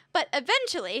scary. But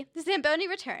eventually, the Zamboni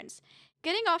returns.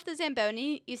 Getting off the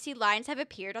Zamboni, you see lines have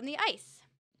appeared on the ice.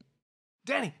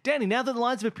 Danny, now that the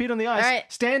lines have appeared on the ice, All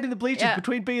right. stand in the bleachers Yeah.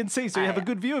 between B and C so you have a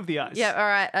good view of the ice. Yeah, all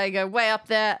right. I go way up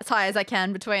there, as high as I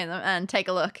can between them, and take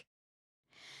a look.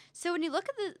 So when you look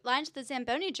at the lines the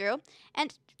Zamboni drew,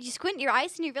 and you squint your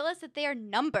eyes and you realize that they are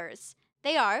numbers.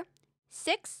 They are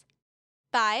 6,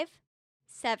 5,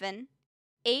 7,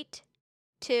 8,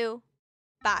 2,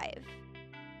 5.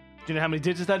 Do you know how many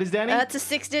digits that is, Danny? That's a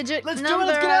 6-digit Let's number. do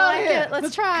it. Let's get I out like of here. it.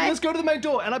 Let's try. Let's go to the main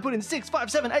door. And I put in 6,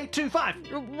 5, 7, 8, 2, 5.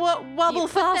 Wobble You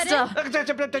put that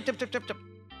faster.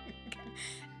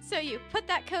 So you put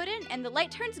that code in, and the light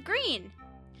turns green.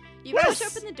 You Yes! push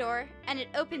open the door, and it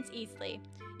opens easily.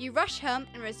 You rush home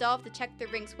and resolve to check the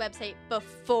Ring's website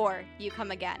before you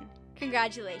come again.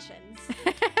 Congratulations.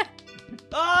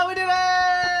 Oh, we did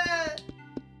it!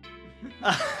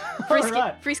 Free, All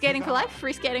right. free skating for life.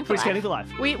 Free skating for Free life. skating for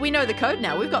life. We know the code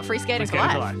now. We've got free skating Free for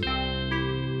skating life. for life.